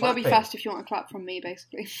still clapping? You've got to be fast if you want to clap from me,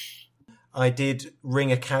 basically. I did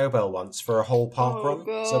ring a cowbell once for a whole park run,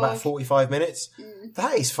 so about 45 minutes.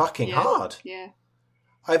 That is fucking hard. Yeah.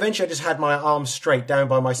 I eventually just had my arms straight down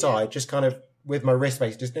by my side, just kind of with my wrist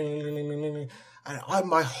base, just... And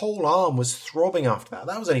my whole arm was throbbing after that.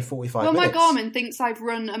 That was only 45 minutes. Well, my Garmin thinks I've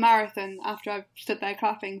run a marathon after I've stood there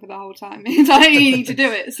clapping for the whole time. It's like, you need to do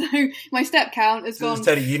it. So my step count has gone... Just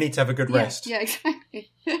tell you need to have a good rest. Yeah,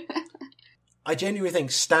 exactly. I genuinely think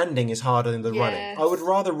standing is harder than running. I would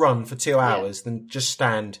rather run for 2 hours than just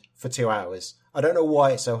stand for 2 hours. I don't know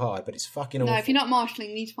why it's so hard, but it's fucking awful. No, if you're not marshalling,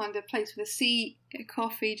 you need to find a place with a seat, get a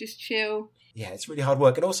coffee, just chill. Yeah, it's really hard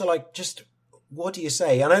work. And also, just... What do you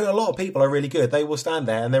say? I know a lot of people are really good. They will stand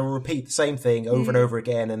there and they will repeat the same thing over and over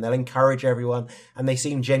again, and they'll encourage everyone, and they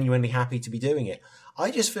seem genuinely happy to be doing it.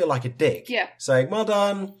 I just feel like a dick. Yeah. Saying, well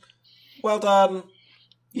done,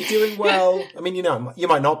 you're doing well. I mean, you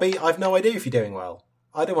might not be. I've no idea if you're doing well.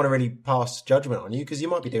 I don't want to really pass judgment on you because you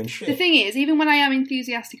might be doing shit. The thing is, even when I am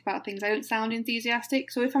enthusiastic about things, I don't sound enthusiastic.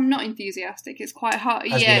 So if I'm not enthusiastic, it's quite hard.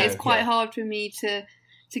 It's quite hard for me to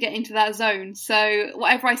get into that zone. So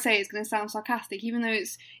whatever I say is going to sound sarcastic, even though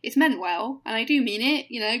it's meant well, and I do mean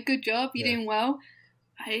it. Good job, you're doing well.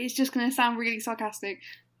 It's just going to sound really sarcastic.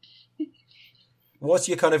 What's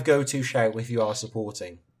your kind of go-to shout if you are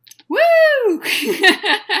supporting? Woo!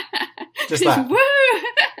 Just that. Woo!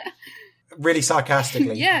 Really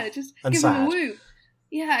sarcastically. Yeah, just and give sad. them a woo.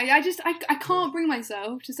 Yeah, I can't bring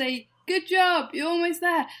myself to say, good job, you're almost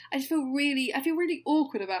there. I feel really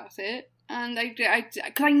awkward about it. And because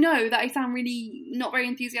I know that I sound really not very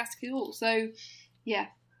enthusiastic at all. So, yeah,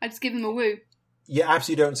 I just give them a woo. You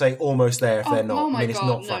absolutely don't say almost there if they're not. Oh my God, it's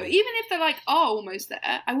not funny. no. Even if they're like, almost there,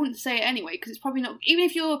 I wouldn't say it anyway, because it's probably not... Even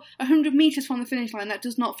if you're 100 metres from the finish line, that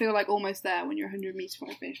does not feel like almost there when you're 100 metres from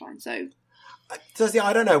the finish line, so...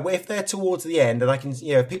 I don't know. If they're towards the end and I can,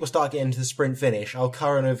 if people start getting to the sprint finish, I'll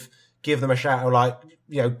kind of give them a shout out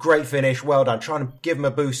like, great finish, well done. Trying to give them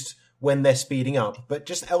a boost when they're speeding up. But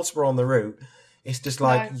just elsewhere on the route, it's just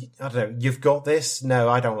like, no. I don't know, you've got this? No,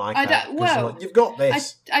 I don't like that. Well, you've got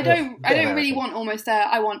this. I don't really want almost there.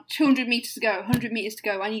 I want 200 metres to go, 100 metres to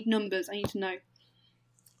go. I need numbers. I need to know.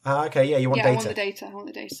 Okay, yeah, you want data. I want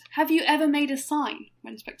the data. Have you ever made a sign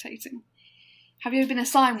when spectating? Have you ever been a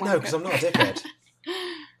sign wanker? No, because I'm not a dickhead.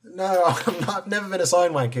 No, I've never been a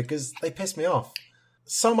sign wanker because they piss me off.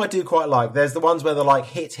 Some I do quite like. There's the ones where they're like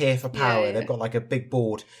hit here for power. Yeah. They've got like a big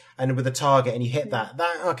board and with a target and you hit that.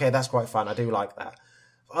 Okay, that's quite fun. I do like that.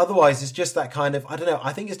 Otherwise, it's just that kind of, I don't know,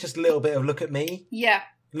 I think it's just a little bit of look at me. Yeah.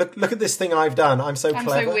 Look at this thing I've done. I'm so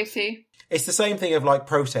clever. I'm so witty. It's the same thing of like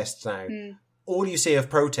protests now. All you see of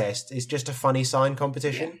protest is just a funny sign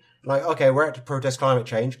competition. Yeah. Like, okay, we're out to protest climate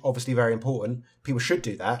change. Obviously very important. People should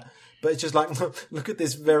do that. But it's just like, look at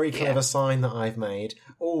this very clever sign that I've made.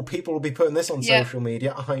 Oh, people will be putting this on social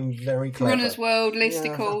media. I'm very clever. Runner's World,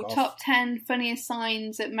 listicle, top 10 funniest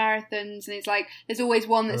signs at marathons. And it's like, there's always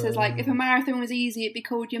one that says like, if a marathon was easy, it'd be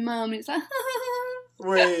called your mum. And it's like,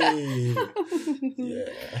 Whee!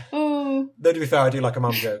 Yeah. Oh. Though to be fair, I do like a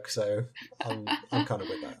mum joke, so I'm kind of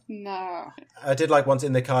with that. No. I did like once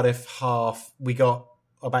in the Cardiff half, we got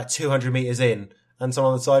about 200 metres in, and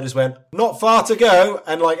someone on the side just went, not far to go,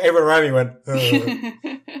 and like everyone around me went,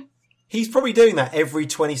 He's probably doing that every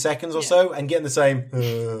 20 seconds or so, and getting the same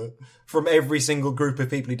from every single group of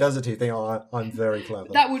people he does it to. Think, I'm very clever.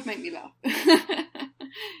 That would make me laugh.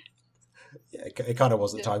 Yeah, it kind of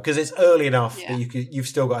was at the time, because it's early enough that you've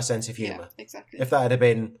still got a sense of humour. Yeah, exactly. If that had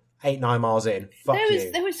been 8-9 miles in,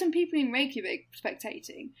 there was some people in Reykjavik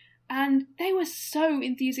spectating, and they were so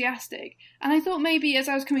enthusiastic. And I thought maybe as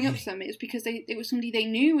I was coming up to them, it was because it was somebody they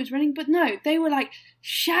knew was running. But no, they were like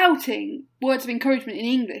shouting words of encouragement in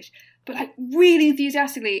English, but like really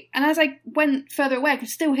enthusiastically. And as I went further away, I could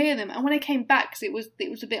still hear them. And when I came back, because it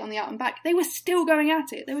was a bit on the out and back, they were still going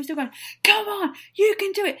at it. They were still going, come on, you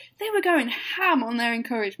can do it. They were going ham on their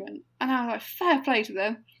encouragement. And I was like, fair play to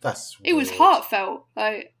them. It was heartfelt.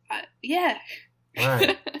 Like, yeah.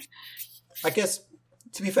 Right. I guess,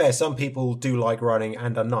 to be fair, some people do like running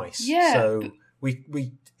and are nice. Yeah. So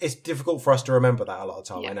we it's difficult for us to remember that a lot of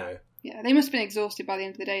time, I know. Yeah, they must have been exhausted by the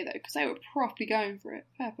end of the day, though, because they were properly going for it.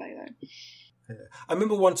 Fair play, though. I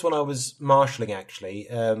remember once when I was marshalling, actually,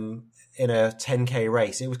 in a 10k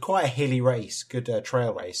race. It was quite a hilly race, good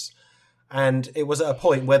trail race. And it was at a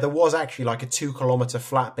point where there was actually like a 2 kilometre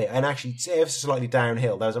flat bit, and actually ever so slightly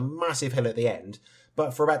downhill. There was a massive hill at the end,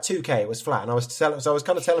 but for about 2k it was flat. And I was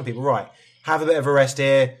kind of telling people, right, have a bit of a rest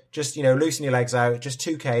here, just, loosen your legs out, just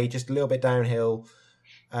 2k, just a little bit downhill.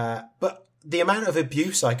 But the amount of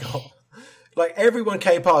abuse I got, like everyone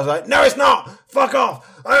came past, like, no, it's not, fuck off,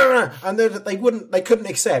 and they couldn't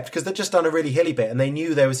accept, because they'd just done a really hilly bit and they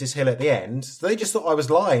knew there was this hill at the end, so they just thought I was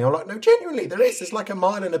lying. I'm like, no, genuinely, there's like a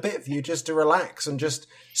mile and a bit for you just to relax and just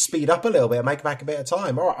speed up a little bit and make back a bit of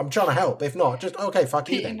time. All right, I'm trying to help. If not, just okay, fuck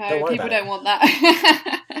you then. Don't worry people about don't want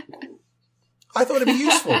that. I thought it'd be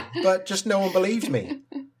useful, but just no one believed me.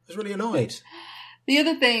 I was really annoyed. The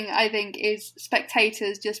other thing I think is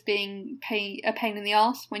spectators just being a pain in the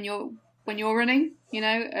arse when you're running,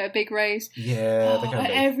 a big race. Yeah, they can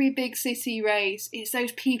be. Every big city race, it's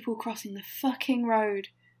those people crossing the fucking road.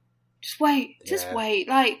 Just wait,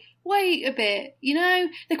 wait a bit,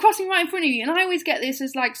 They're crossing right in front of you, and I always get this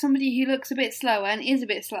as like somebody who looks a bit slower and is a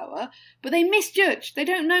bit slower, but they misjudge. They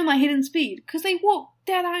don't know my hidden speed, because they walk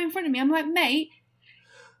dead out in front of me. I'm like, mate,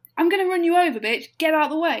 I'm going to run you over, bitch. Get out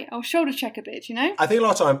of the way. I'll shoulder check a bit, I think a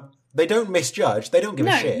lot of time, they don't misjudge. They don't give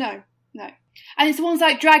a shit. No. And it's the ones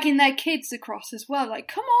like dragging their kids across as well. Like,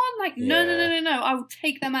 come on. Like, no. I will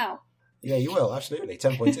take them out. Yeah, you will. Absolutely.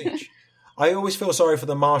 10 points each. I always feel sorry for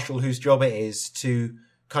the marshal whose job it is to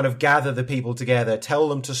kind of gather the people together, tell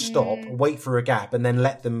them to stop, wait for a gap, and then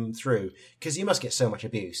let them through. Because you must get so much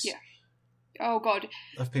abuse. Yeah. Oh, God.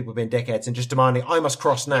 Of people being dickheads and just demanding, I must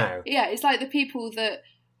cross now. Yeah, it's like the people that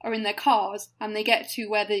are in their cars and they get to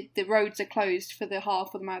where the roads are closed for the half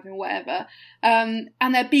or the marathon or whatever, and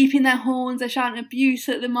they're beeping their horns, they're shouting abuse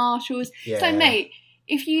at the marshals. Yeah. It's like, mate,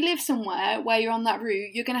 if you live somewhere where you're on that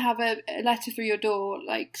route, you're going to have a letter through your door,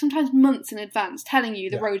 like sometimes months in advance, telling you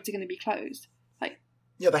the roads are going to be closed. Like,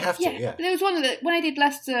 yeah, they have to. Yeah. There was one when I did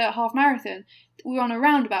Leicester half marathon, we were on a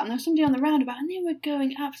roundabout, and there was somebody on the roundabout, and they were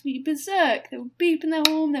going absolutely berserk. They were beeping their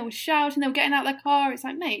horn, they were shouting, they were getting out of their car. It's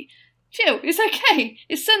like, mate, chill, it's okay.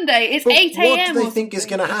 It's Sunday, it's 8 a.m. What do they think is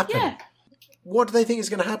going to happen? Yeah. What do they think is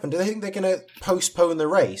going to happen? Do they think they're going to postpone the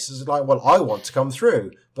race? It's like, well, I want to come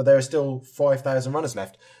through, but there are still 5,000 runners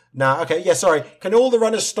left. Now, okay, yeah, sorry. Can all the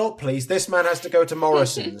runners stop, please? This man has to go to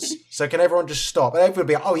Morrison's. So can everyone just stop? And everyone will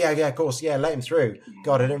be like, oh, yeah, of course, yeah, let him through.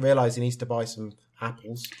 God, I didn't realise he needs to buy some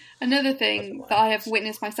apples. Another thing that I have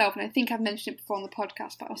witnessed myself, and I think I've mentioned it before on the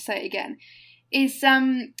podcast, but I'll say it again, is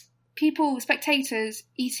spectators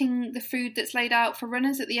eating the food that's laid out for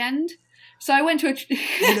runners at the end. So I went to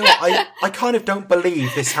You know what? I kind of don't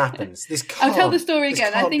believe this happens. This can't. I'll tell the story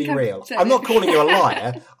again. I think be real. I'm not calling you a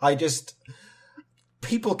liar. I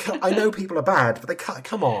know people are bad, but they can't.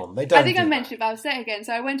 Come on, they don't. I think I mentioned it, but I'll say it again.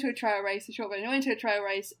 So I went to a trail race, a short version. I went to a trail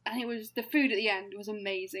race, and it was the food at the end was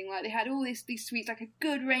amazing. Like they had all these sweets, like a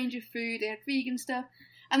good range of food. They had vegan stuff,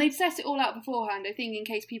 and they'd set it all out beforehand. I think in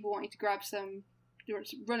case people wanted to grab some.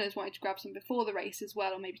 Runners wanted to grab some before the race as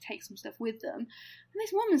well, or maybe take some stuff with them. And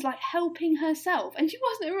this woman's like helping herself, and she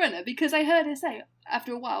wasn't a runner, because I heard her say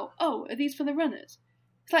after a while, "Oh, are these for the runners?"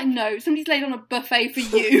 It's like, no, somebody's laid on a buffet for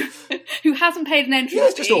you who hasn't paid an entry fee. Yeah,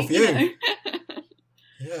 it's just all for you.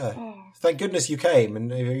 Yeah. Oh. Thank goodness you came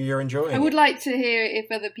and you're enjoying it. I would like to hear if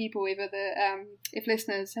other people, if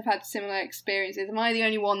listeners have had similar experiences. Am I the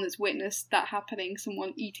only one that's witnessed that happening?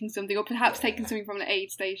 Someone eating something, or perhaps taking something from an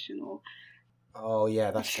aid station, or. Oh,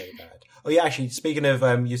 yeah, that's so bad. Oh, yeah, actually, speaking of,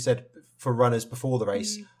 you said for runners before the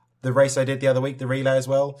race I did the other week, the relay as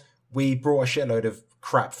well, we brought a shitload of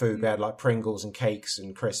crap food. We had like Pringles and cakes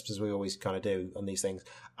and crisps, as we always kind of do on these things.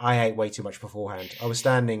 I ate way too much beforehand. I was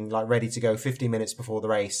standing like ready to go 15 minutes before the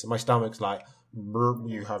race, and my stomach's like,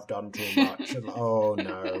 you have done too much. And, oh,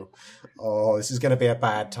 no. Oh, this is going to be a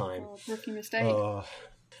bad time. Oh, rookie mistake. Oh.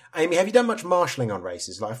 Amy, have you done much marshalling on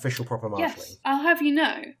races, like official proper marshalling? Yes, I'll have you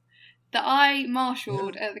know that I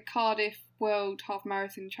marshalled at the Cardiff World Half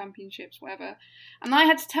Marathon Championships, whatever, and I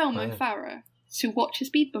had to tell Mo Farah to watch a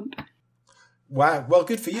speed bump. Wow, well,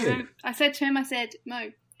 good for you. I said to him, Mo,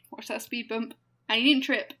 watch that speed bump, and he didn't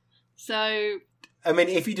trip, so... I mean,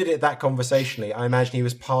 if you did it that conversationally, I imagine he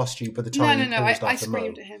was past you by the time you paused I after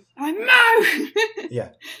screamed Mo. at him. I went, Mo! Yeah.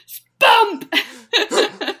 Bump!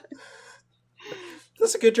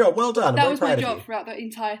 That's a good job. Well done. That was my job throughout the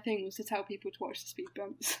entire thing, was to tell people to watch the speed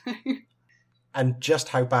bumps. And just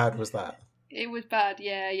how bad was that? It was bad,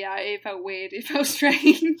 yeah. It felt weird. It felt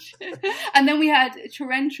strange. And then we had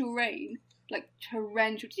torrential rain, like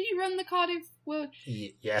torrential. Did you run the Cardiff World?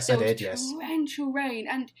 Yes, I did. Yes. Torrential rain,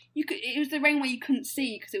 and it was the rain where you couldn't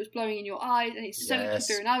see because it was blowing in your eyes, and it soaked you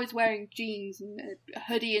through. And I was wearing jeans and a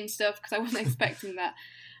hoodie and stuff because I wasn't expecting that.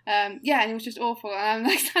 And it was just awful. And I'm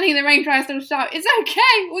like standing in the rain trying to still shout, "It's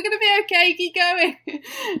okay, we're gonna be okay, keep going."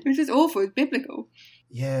 It was just awful. It's biblical.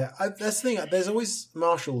 Yeah, that's the thing. There's always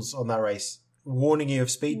marshals on that race warning you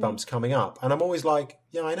of speed bumps coming up, and I'm always like,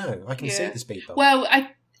 yeah, I know, I can see the speed bump. Well,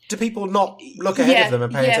 do people not look ahead of them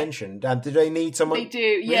and pay attention? And do they need someone? They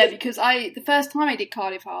do, really? Because the first time I did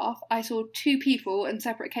Cardiff Half, I saw two people on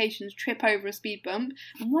separate occasions trip over a speed bump,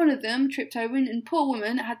 and one of them tripped over, and poor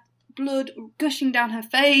woman had blood gushing down her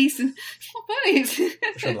face, and it's not funny.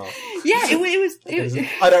 It was.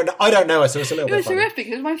 I don't know her, so it's a little bit. It was funny. horrific.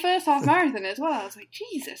 It was my first half marathon as well. I was like,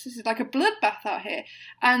 Jesus, this is like a bloodbath out here.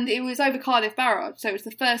 And it was over Cardiff Barrage, so it was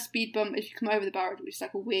the first speed bump as you come over the barrage, which is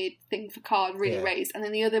like a weird thing for cars, really raised. And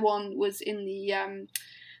then the other one was in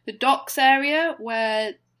the docks area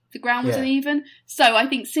where the ground was uneven. So I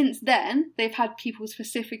think since then they've had people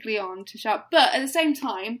specifically on to shout. But at the same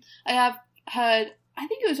time, I have heard. I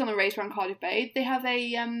think it was on the race around Cardiff Bay. They have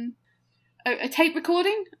a tape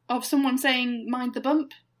recording of someone saying "mind the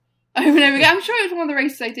bump" over and over again. I'm sure it was one of the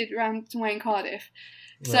races they did around somewhere in Cardiff.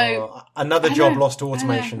 So another job lost to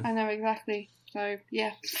automation. I know exactly. So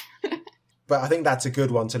yeah. But I think that's a good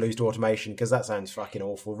one to lose to automation because that sounds fucking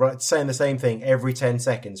awful. Right, saying the same thing every 10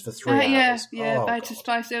 seconds for 3 hours. Yeah. I just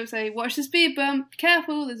spice it up. Say, watch the speed bump.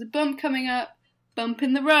 Careful, there's a bump coming up. Bump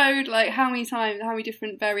in the road. Like, how many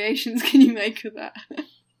different variations can you make of that?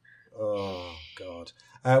 Oh, God.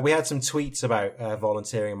 We had some tweets about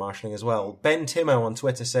volunteering and marshalling as well. Ben Timo on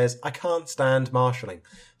Twitter says, I can't stand marshalling.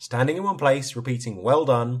 Standing in one place, repeating, well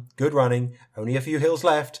done, good running, only a few hills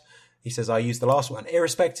left. He says, I use the last one.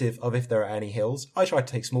 Irrespective of if there are any hills, I try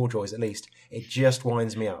to take small joys at least. It just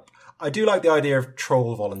winds me up. I do like the idea of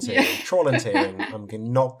troll volunteering. Troll-unteering.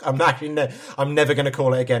 I'm never going to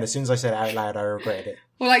call it again. As soon as I said it out loud, I regretted it.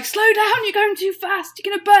 Well, like, slow down, you're going too fast.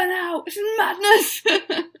 You're going to burn out. This is madness.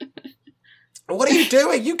 What are you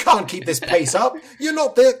doing? You can't keep this pace up. You're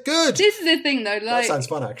not that good. This is the thing, though. Like, that sounds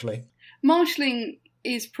fun, actually. Marshalling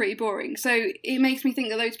is pretty boring. So it makes me think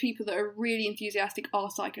that those people that are really enthusiastic are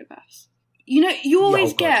psychopaths. You know, you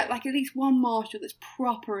always get, like, at least one marshal that's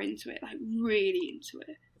proper into it. Like, really into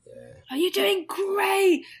it. Yeah. Are you doing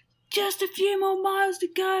great? Just a few more miles to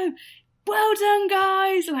go. Well done,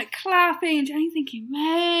 guys. And like clapping and I'm thinking,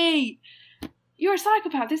 mate, you're a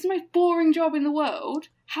psychopath. This is the most boring job in the world.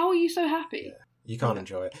 How are you so happy? Yeah. You can't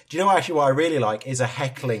enjoy it. Do you know actually what I really like is a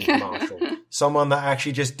heckling marshal? Someone that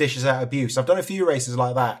actually just dishes out abuse. I've done a few races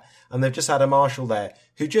like that and they've just had a marshal there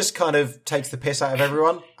who just kind of takes the piss out of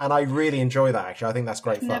everyone, and I really enjoy that, actually. I think that's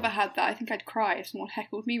great fun. I've never had that. I think I'd cry if someone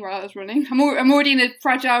heckled me while I was running. I'm already in a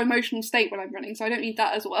fragile emotional state when I'm running, so I don't need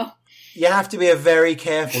that as well. You have to be very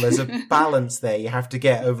careful. There's a balance there you have to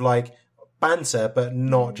get of, like, banter, but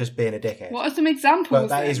not just being a dickhead. What are some examples? But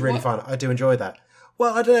that is really fun. I do enjoy that.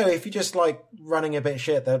 Well, I don't know, if you're just, like, running a bit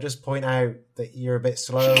shit, they'll just point out that you're a bit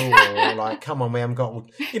slow, or, like, come on, we haven't got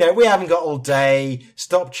all day,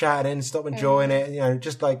 stop chatting, stop enjoying it,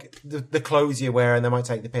 just, like, the clothes you're wearing, they might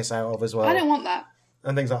take the piss out of as well. I don't want that.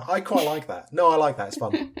 And things like, I quite like that. No, I like that, it's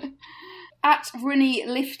fun. At Runny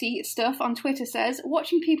Lifty Stuff on Twitter says,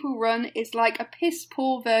 watching people run is like a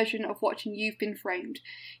piss-poor version of watching You've Been Framed.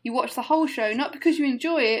 You watch the whole show not because you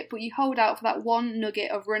enjoy it, but you hold out for that one nugget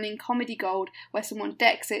of running comedy gold where someone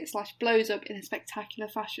decks it / blows up in a spectacular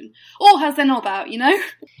fashion. Or has their knob out, you know?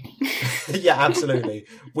 Yeah, absolutely.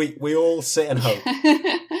 We all sit and hope.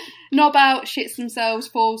 Knob out, shits themselves,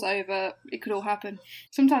 falls over. It could all happen.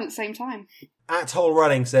 Sometimes at the same time. At Hull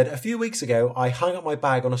Running said, a few weeks ago, I hung up my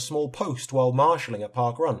bag on a small post while marshalling at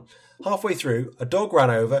Park Run. Halfway through, a dog ran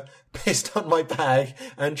over, pissed on my bag,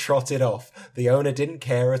 and trotted off. The owner didn't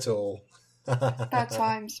care at all. Bad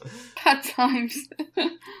times. Bad times.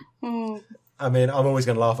 Oh. I mean, I'm always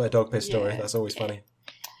going to laugh at a dog piss story. That's always funny.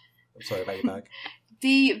 I'm sorry about your bag.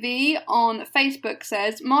 DV on Facebook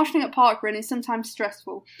says, marshalling at parkrun is sometimes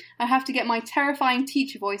stressful. I have to get my terrifying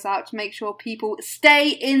teacher voice out to make sure people stay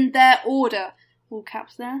in their order. All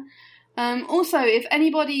caps there. Also, if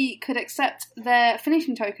anybody could accept their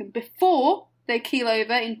finishing token before they keel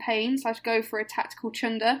over in pain / go for a tactical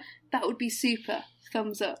chunder, that would be super.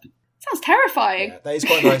 Thumbs up. Sounds terrifying. Yeah, that is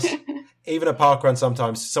quite nice. Even at parkrun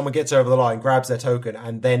sometimes, someone gets over the line, grabs their token,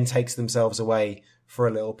 and then takes themselves away for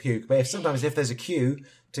a little puke. But if there's a queue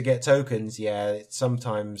to get tokens,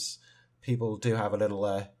 sometimes people do have a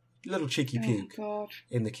little cheeky puke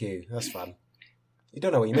in the queue. That's fun. You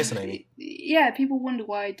don't know what you're missing, Amy. Yeah, people wonder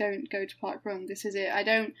why I don't go to park run. This is it. I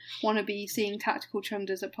don't want to be seeing tactical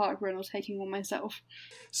chunders at park run or taking one myself.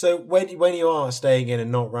 So when you are staying in and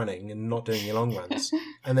not running and not doing your long runs,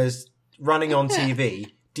 and there's running on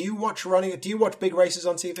TV, do you watch big races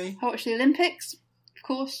on TV? I watch the Olympics, of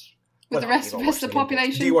course, with the rest of the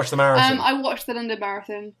population. Do you watch the marathon? I watch the London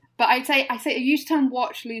Marathon, but I use the term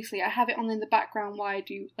watch loosely. I have it on in the background while I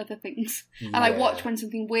do other things, and I watch when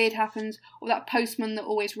something weird happens, or that postman that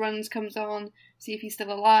always runs comes on, see if he's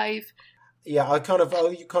still alive. Yeah, you kind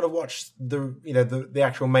of watch the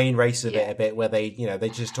actual main race of it a bit, where they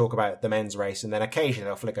just talk about the men's race, and then occasionally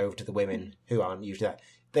they'll flick over to the women who aren't usually that.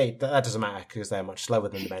 That doesn't matter because they're much slower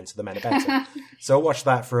than the men, so the men are better. So I'll watch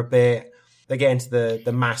that for a bit. They get into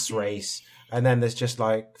the mass race, and then there's just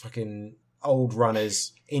like fucking old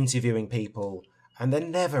runners interviewing people, and they're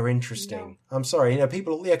never interesting. No. I'm sorry,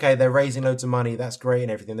 people, okay, they're raising loads of money, that's great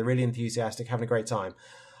and everything. They're really enthusiastic, having a great time.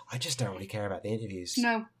 I just don't really care about the interviews.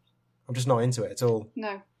 No. I'm just not into it at all.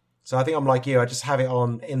 No. So I think I'm like you, I just have it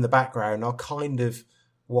on in the background. I'll kind of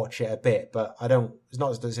watch it a bit, but I don't. It's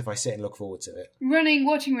not as if I sit and look forward to it.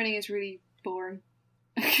 Watching running is really boring.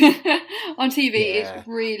 On TV, it's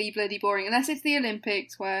really bloody boring. Unless it's the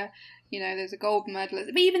Olympics where, there's a gold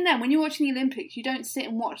medalist. But even then, when you're watching the Olympics, you don't sit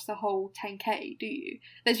and watch the whole 10K, do you?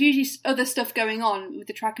 There's usually other stuff going on with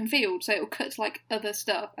the track and field, so it'll cut to like other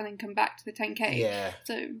stuff and then come back to the 10K. Yeah.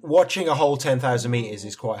 So watching a whole 10,000 metres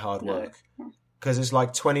is quite hard work. Because it's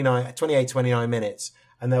like 29 minutes,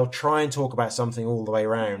 and they'll try and talk about something all the way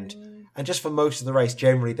around. And just for most of the race,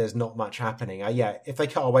 generally there's not much happening. If they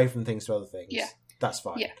cut away from things to other things, that's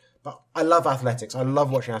fine. Yeah. But I love athletics. I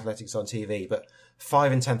love watching athletics on TV, but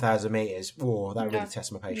 5 and 10,000 metres, that really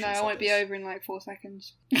tests my patience. No, I won't be over in like 4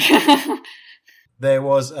 seconds. There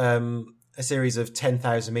was a series of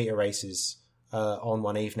 10,000 metre races on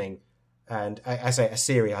one evening. And I say a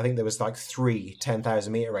series, I think there was like 3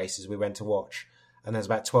 10,000 metre races we went to watch. And there's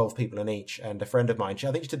about 12 people in each. And a friend of mine,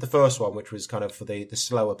 I think she did the first one, which was kind of for the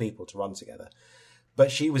slower people to run together.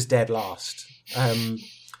 But she was dead last.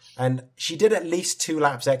 And she did at least 2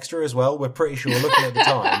 laps extra as well, we're pretty sure, looking at the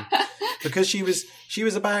time. Because she was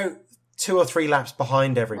about 2 or 3 laps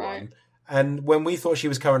behind everyone. Right. And when we thought she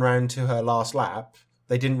was coming around to her last lap,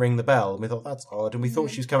 they didn't ring the bell. And we thought, that's odd. And we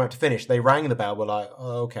thought she was coming out to finish. They rang the bell. We're like,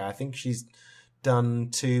 oh, okay, I think she's done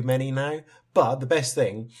too many now. But the best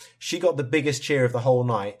thing, she got the biggest cheer of the whole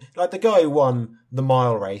night. Like the guy who won the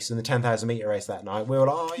mile race and the 10,000 metre race that night, we were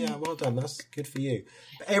like, oh yeah, well done, that's good for you.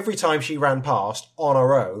 But every time she ran past on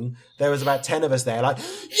her own, there was about 10 of us there like,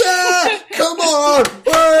 yeah, come on,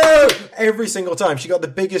 whoa! Every single time she got the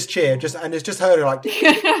biggest cheer, and it's just her like,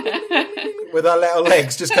 with her little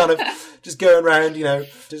legs just kind of just going around,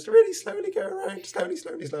 just really slowly going around, slowly.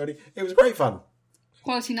 It was great fun.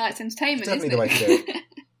 Quality night's entertainment, definitely isn't the it? way to do it.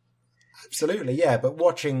 Absolutely, yeah. But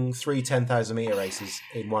watching 3 10,000 metre races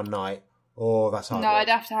in one night, that's hard. No, work. I'd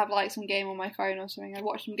have to have like some game on my phone or something. I'd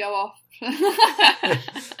watch them go off.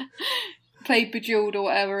 Play Bejeweled or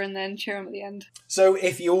whatever and then cheer them at the end. So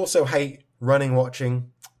if you also hate running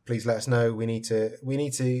watching, please let us know. We need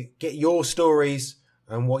to get your stories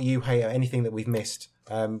and what you hate, anything that we've missed.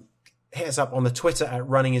 Hit us up on the Twitter at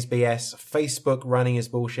runningisbs, Facebook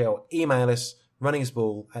runningisbullshit, or email us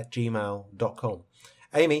runningisbull@gmail.com.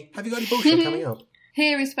 Amy, have you got any bullshit coming up?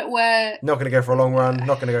 Here is where... Not going to go for a long run,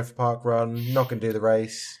 not going to go for park run, not going to do the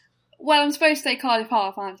race. Well, I'm supposed to say Cardiff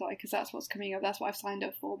Half, aren't I? Because that's what's coming up, that's what I've signed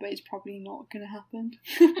up for, but it's probably not going to happen.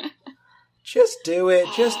 Just do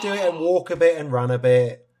it and walk a bit and run a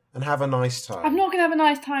bit and have a nice time. I'm not going to have a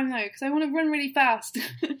nice time though, because I want to run really fast.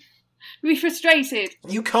 Be frustrated.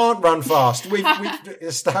 You can't run fast. We've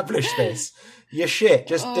established this. You're shit.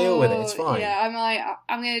 Just deal with it. It's fine. Yeah,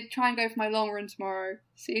 I'm going to try and go for my long run tomorrow.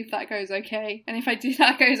 See if that goes okay. And if I do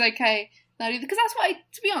that goes okay, then I do, because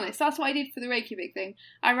to be honest, that's what I did for the Reykjavik thing.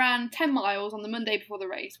 I ran 10 miles on the Monday before the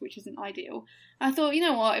race, which isn't ideal. And I thought, you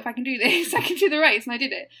know what, if I can do this, I can do the race, and I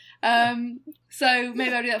did it. So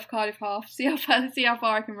maybe I'll do that for Cardiff Half. See how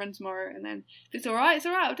far I can run tomorrow, and then if it's all right,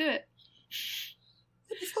 I'll do it.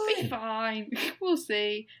 It'll be fine. We'll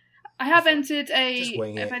see. I have entered a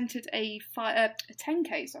 10k.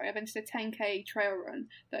 Sorry, I've entered a 10k trail run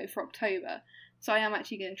though for October, so I am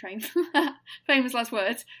actually going to train for that. Famous last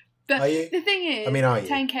words. But the thing is,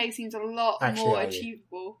 10k seems a lot more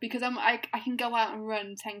achievable because I can go out and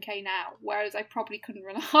run 10k now, whereas I probably couldn't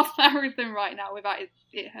run a half marathon right now without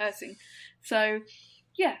it hurting. So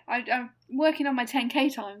yeah, I'm working on my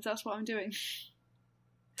 10k times. That's what I'm doing.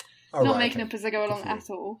 Not making up as I go along at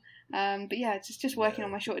all. But yeah, just working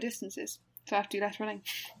on my shorter distances. So I have to do less running.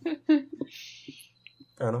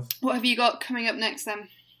 Fair enough. What have you got coming up next then?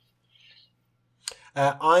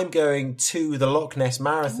 I'm going to the Loch Ness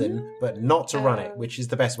Marathon, but not to run it, which is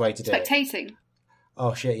the best way to do it. Spectating.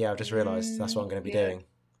 Oh, shit, yeah, I've just realised that's what I'm going to be doing.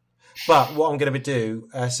 But what I'm going to do,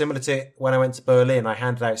 similar to when I went to Berlin, I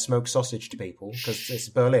handed out smoked sausage to people, because it's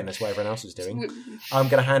Berlin, that's what everyone else was doing. I'm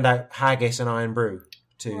going to hand out haggis and iron brew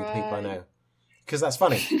to the people I know, because that's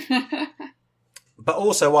funny. But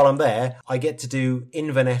also, while I'm there, I get to do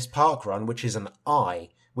Inverness Park Run, which is an I,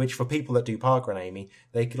 which for people that do parkrun, Amy,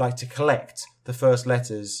 they like to collect the first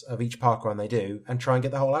letters of each parkrun they do and try and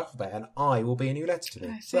get the whole alphabet, and I will be a new letter to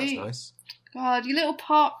me. So that's nice. God, you little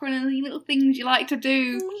parkrun and you little things you like to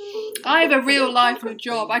do. I have a real life and a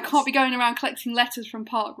job. I can't be going around collecting letters from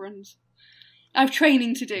parkruns. I have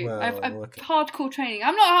training to do. I have hardcore training.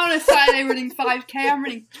 I'm not on a Saturday running 5k. I'm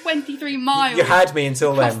running 23 miles. You had me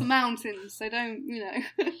until across then. The mountains, so don't,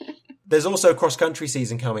 There's also cross-country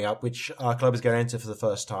season coming up, which our club is going to enter for the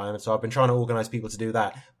first time, so I've been trying to organise people to do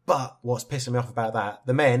that. But what's pissing me off about that,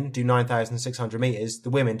 the men do 9,600 metres, the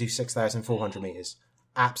women do 6,400 metres.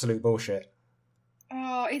 Absolute bullshit.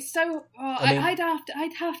 Oh, it's so... I'd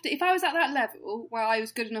have to... If I was at that level where I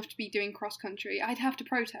was good enough to be doing cross-country, I'd have to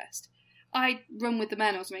protest. I'd run with the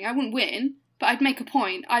men or something. I wouldn't win, but I'd make a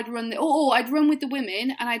point. I'd run I'd run with the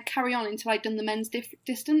women and I'd carry on until I'd done the men's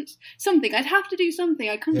distance. Something. I'd have to do something.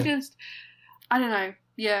 I couldn't just... I don't know.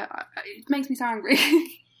 Yeah, it makes me so angry.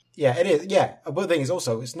 Yeah, it is. Yeah, but the thing is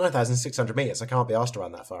also, it's 9,600 metres. I can't be asked to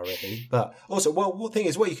run that far, really. But also,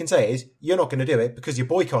 what you can say is, you're not going to do it because you're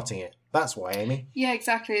boycotting it. That's why, Amy. Yeah,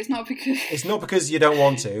 exactly. It's not because you don't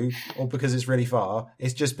want to, or because it's really far.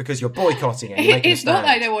 It's just because you're boycotting it. It's not that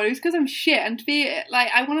I don't want to. It's because I'm shit. And to be,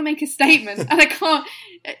 I want to make a statement, and I can't.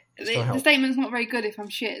 The statement's not very good if I'm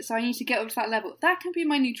shit, so I need to get up to that level. That can be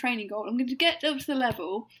my new training goal. I'm going to get up to the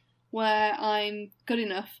level where I'm good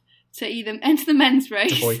enough to either enter the men's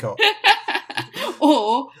race, to boycott,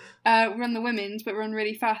 or run the women's, but run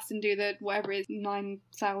really fast and do the whatever it is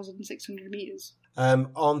 9,600 metres.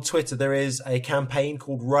 On Twitter, there is a campaign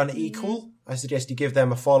called Run Equal. I suggest you give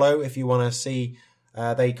them a follow if you want to see.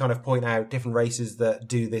 They kind of point out different races that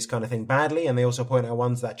do this kind of thing badly, and they also point out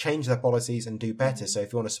ones that change their policies and do better. So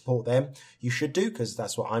if you want to support them, you should do, because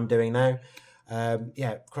that's what I'm doing now.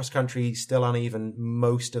 Cross country still uneven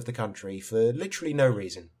most of the country for literally no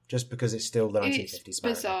reason, just because it's still the 1950s. It's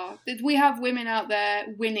bizarre. We have women out there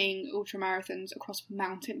winning ultramarathons across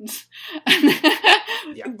mountains,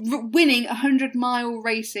 winning 100-mile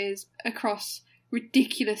races across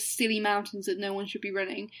ridiculous, silly mountains that no one should be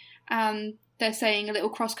running, and they're saying a little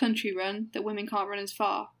cross country run that women can't run as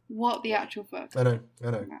far. What the actual fuck? I know.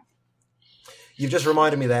 You've just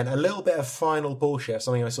reminded me then, a little bit of final bullshit of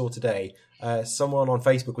something I saw today. Someone on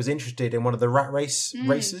Facebook was interested in one of the rat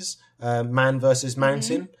races, Man versus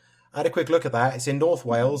Mountain. I had a quick look at that. It's in North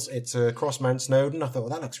Wales. It's across Mount Snowdon. I thought, well,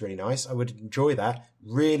 that looks really nice. I would enjoy that.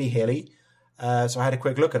 Really hilly. So I had a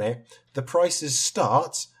quick look at it. The prices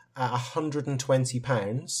start at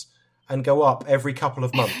 £120 and go up every couple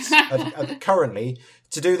of months. Currently,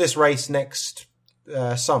 to do this race next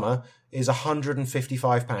summer is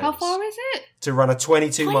 £155. How far is it? To run a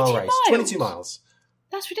 22-mile race. 22 miles.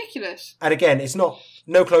 That's ridiculous. And again, it's no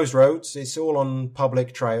closed roads. It's all on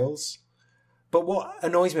public trails. But what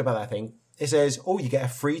annoys me about that thing, it says, you get a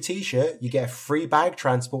free T-shirt, you get a free bag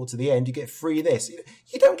transport to the end, you get free this.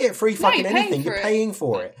 You don't get free fucking anything. You're paying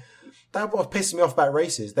for it. That's what pisses me off about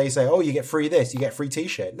races. They say, you get free this, you get free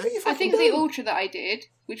T-shirt. No, you fucking I think don't. The ultra that I did,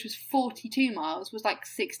 which was 42 miles, was like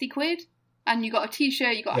 60 quid. And you got a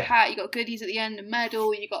T-shirt, you got a hat, you got goodies at the end, a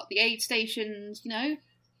medal, you got the aid stations,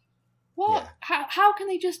 What? Yeah. How can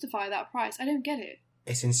they justify that price? I don't get it.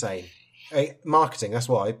 It's insane. Marketing, that's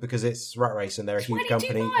why, because it's Rat Race and they're a huge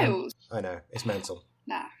company. Miles. I know, it's mental.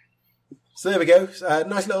 Nah. So there we go.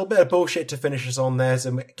 Nice little bit of bullshit to finish us on there.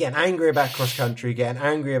 So getting angry about cross country, getting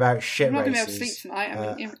angry about shit races. I'm not going to be able to sleep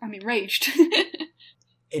tonight. I'm enraged.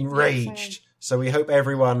 Enraged. So we hope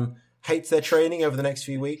everyone hates their training over the next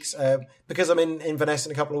few weeks. Because I'm in Inverness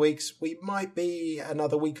in a couple of weeks, we might be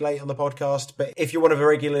another week late on the podcast. But if you're one of the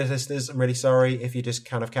regular listeners, I'm really sorry. If you're just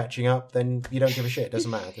kind of catching up, then you don't give a shit. It doesn't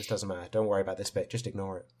matter. This doesn't matter. Don't worry about this bit. Just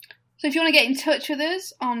ignore it. So if you want to get in touch with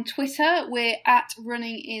us on Twitter, we're at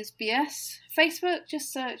RunningIsBS. Facebook,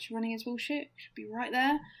 just search Running Is Bullshit. Should be right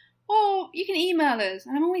there. Or you can email us.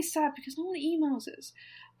 And I'm always sad because no one emails us.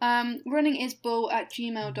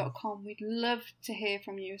 runningisbull@gmail.com. We'd love to hear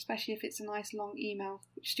from you, especially if it's a nice long email,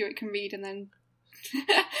 which Stuart can read and then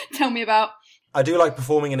tell me about. I do like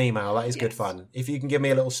performing an email. That is good fun. If you can give me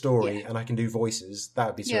a little story and I can do voices, that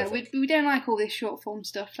would be terrific. Yeah, we don't like all this short form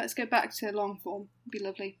stuff. Let's go back to long form. It'd be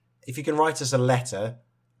lovely. If you can write us a letter,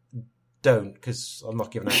 don't, because I'm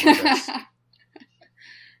not giving out my address.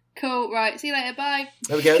 Cool, right. See you later. Bye.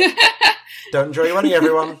 There we go. Don't enjoy your money,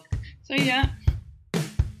 everyone. So, yeah.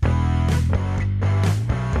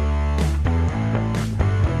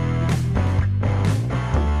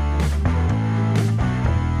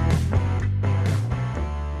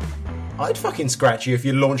 I'd fucking scratch you if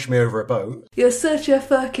you launched me over a boat. You're such a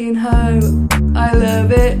fucking hoe. I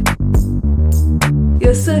love it.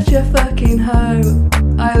 You're such a fucking hoe.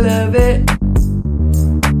 I love it.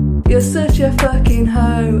 You're such a fucking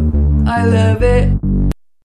hoe. I love it.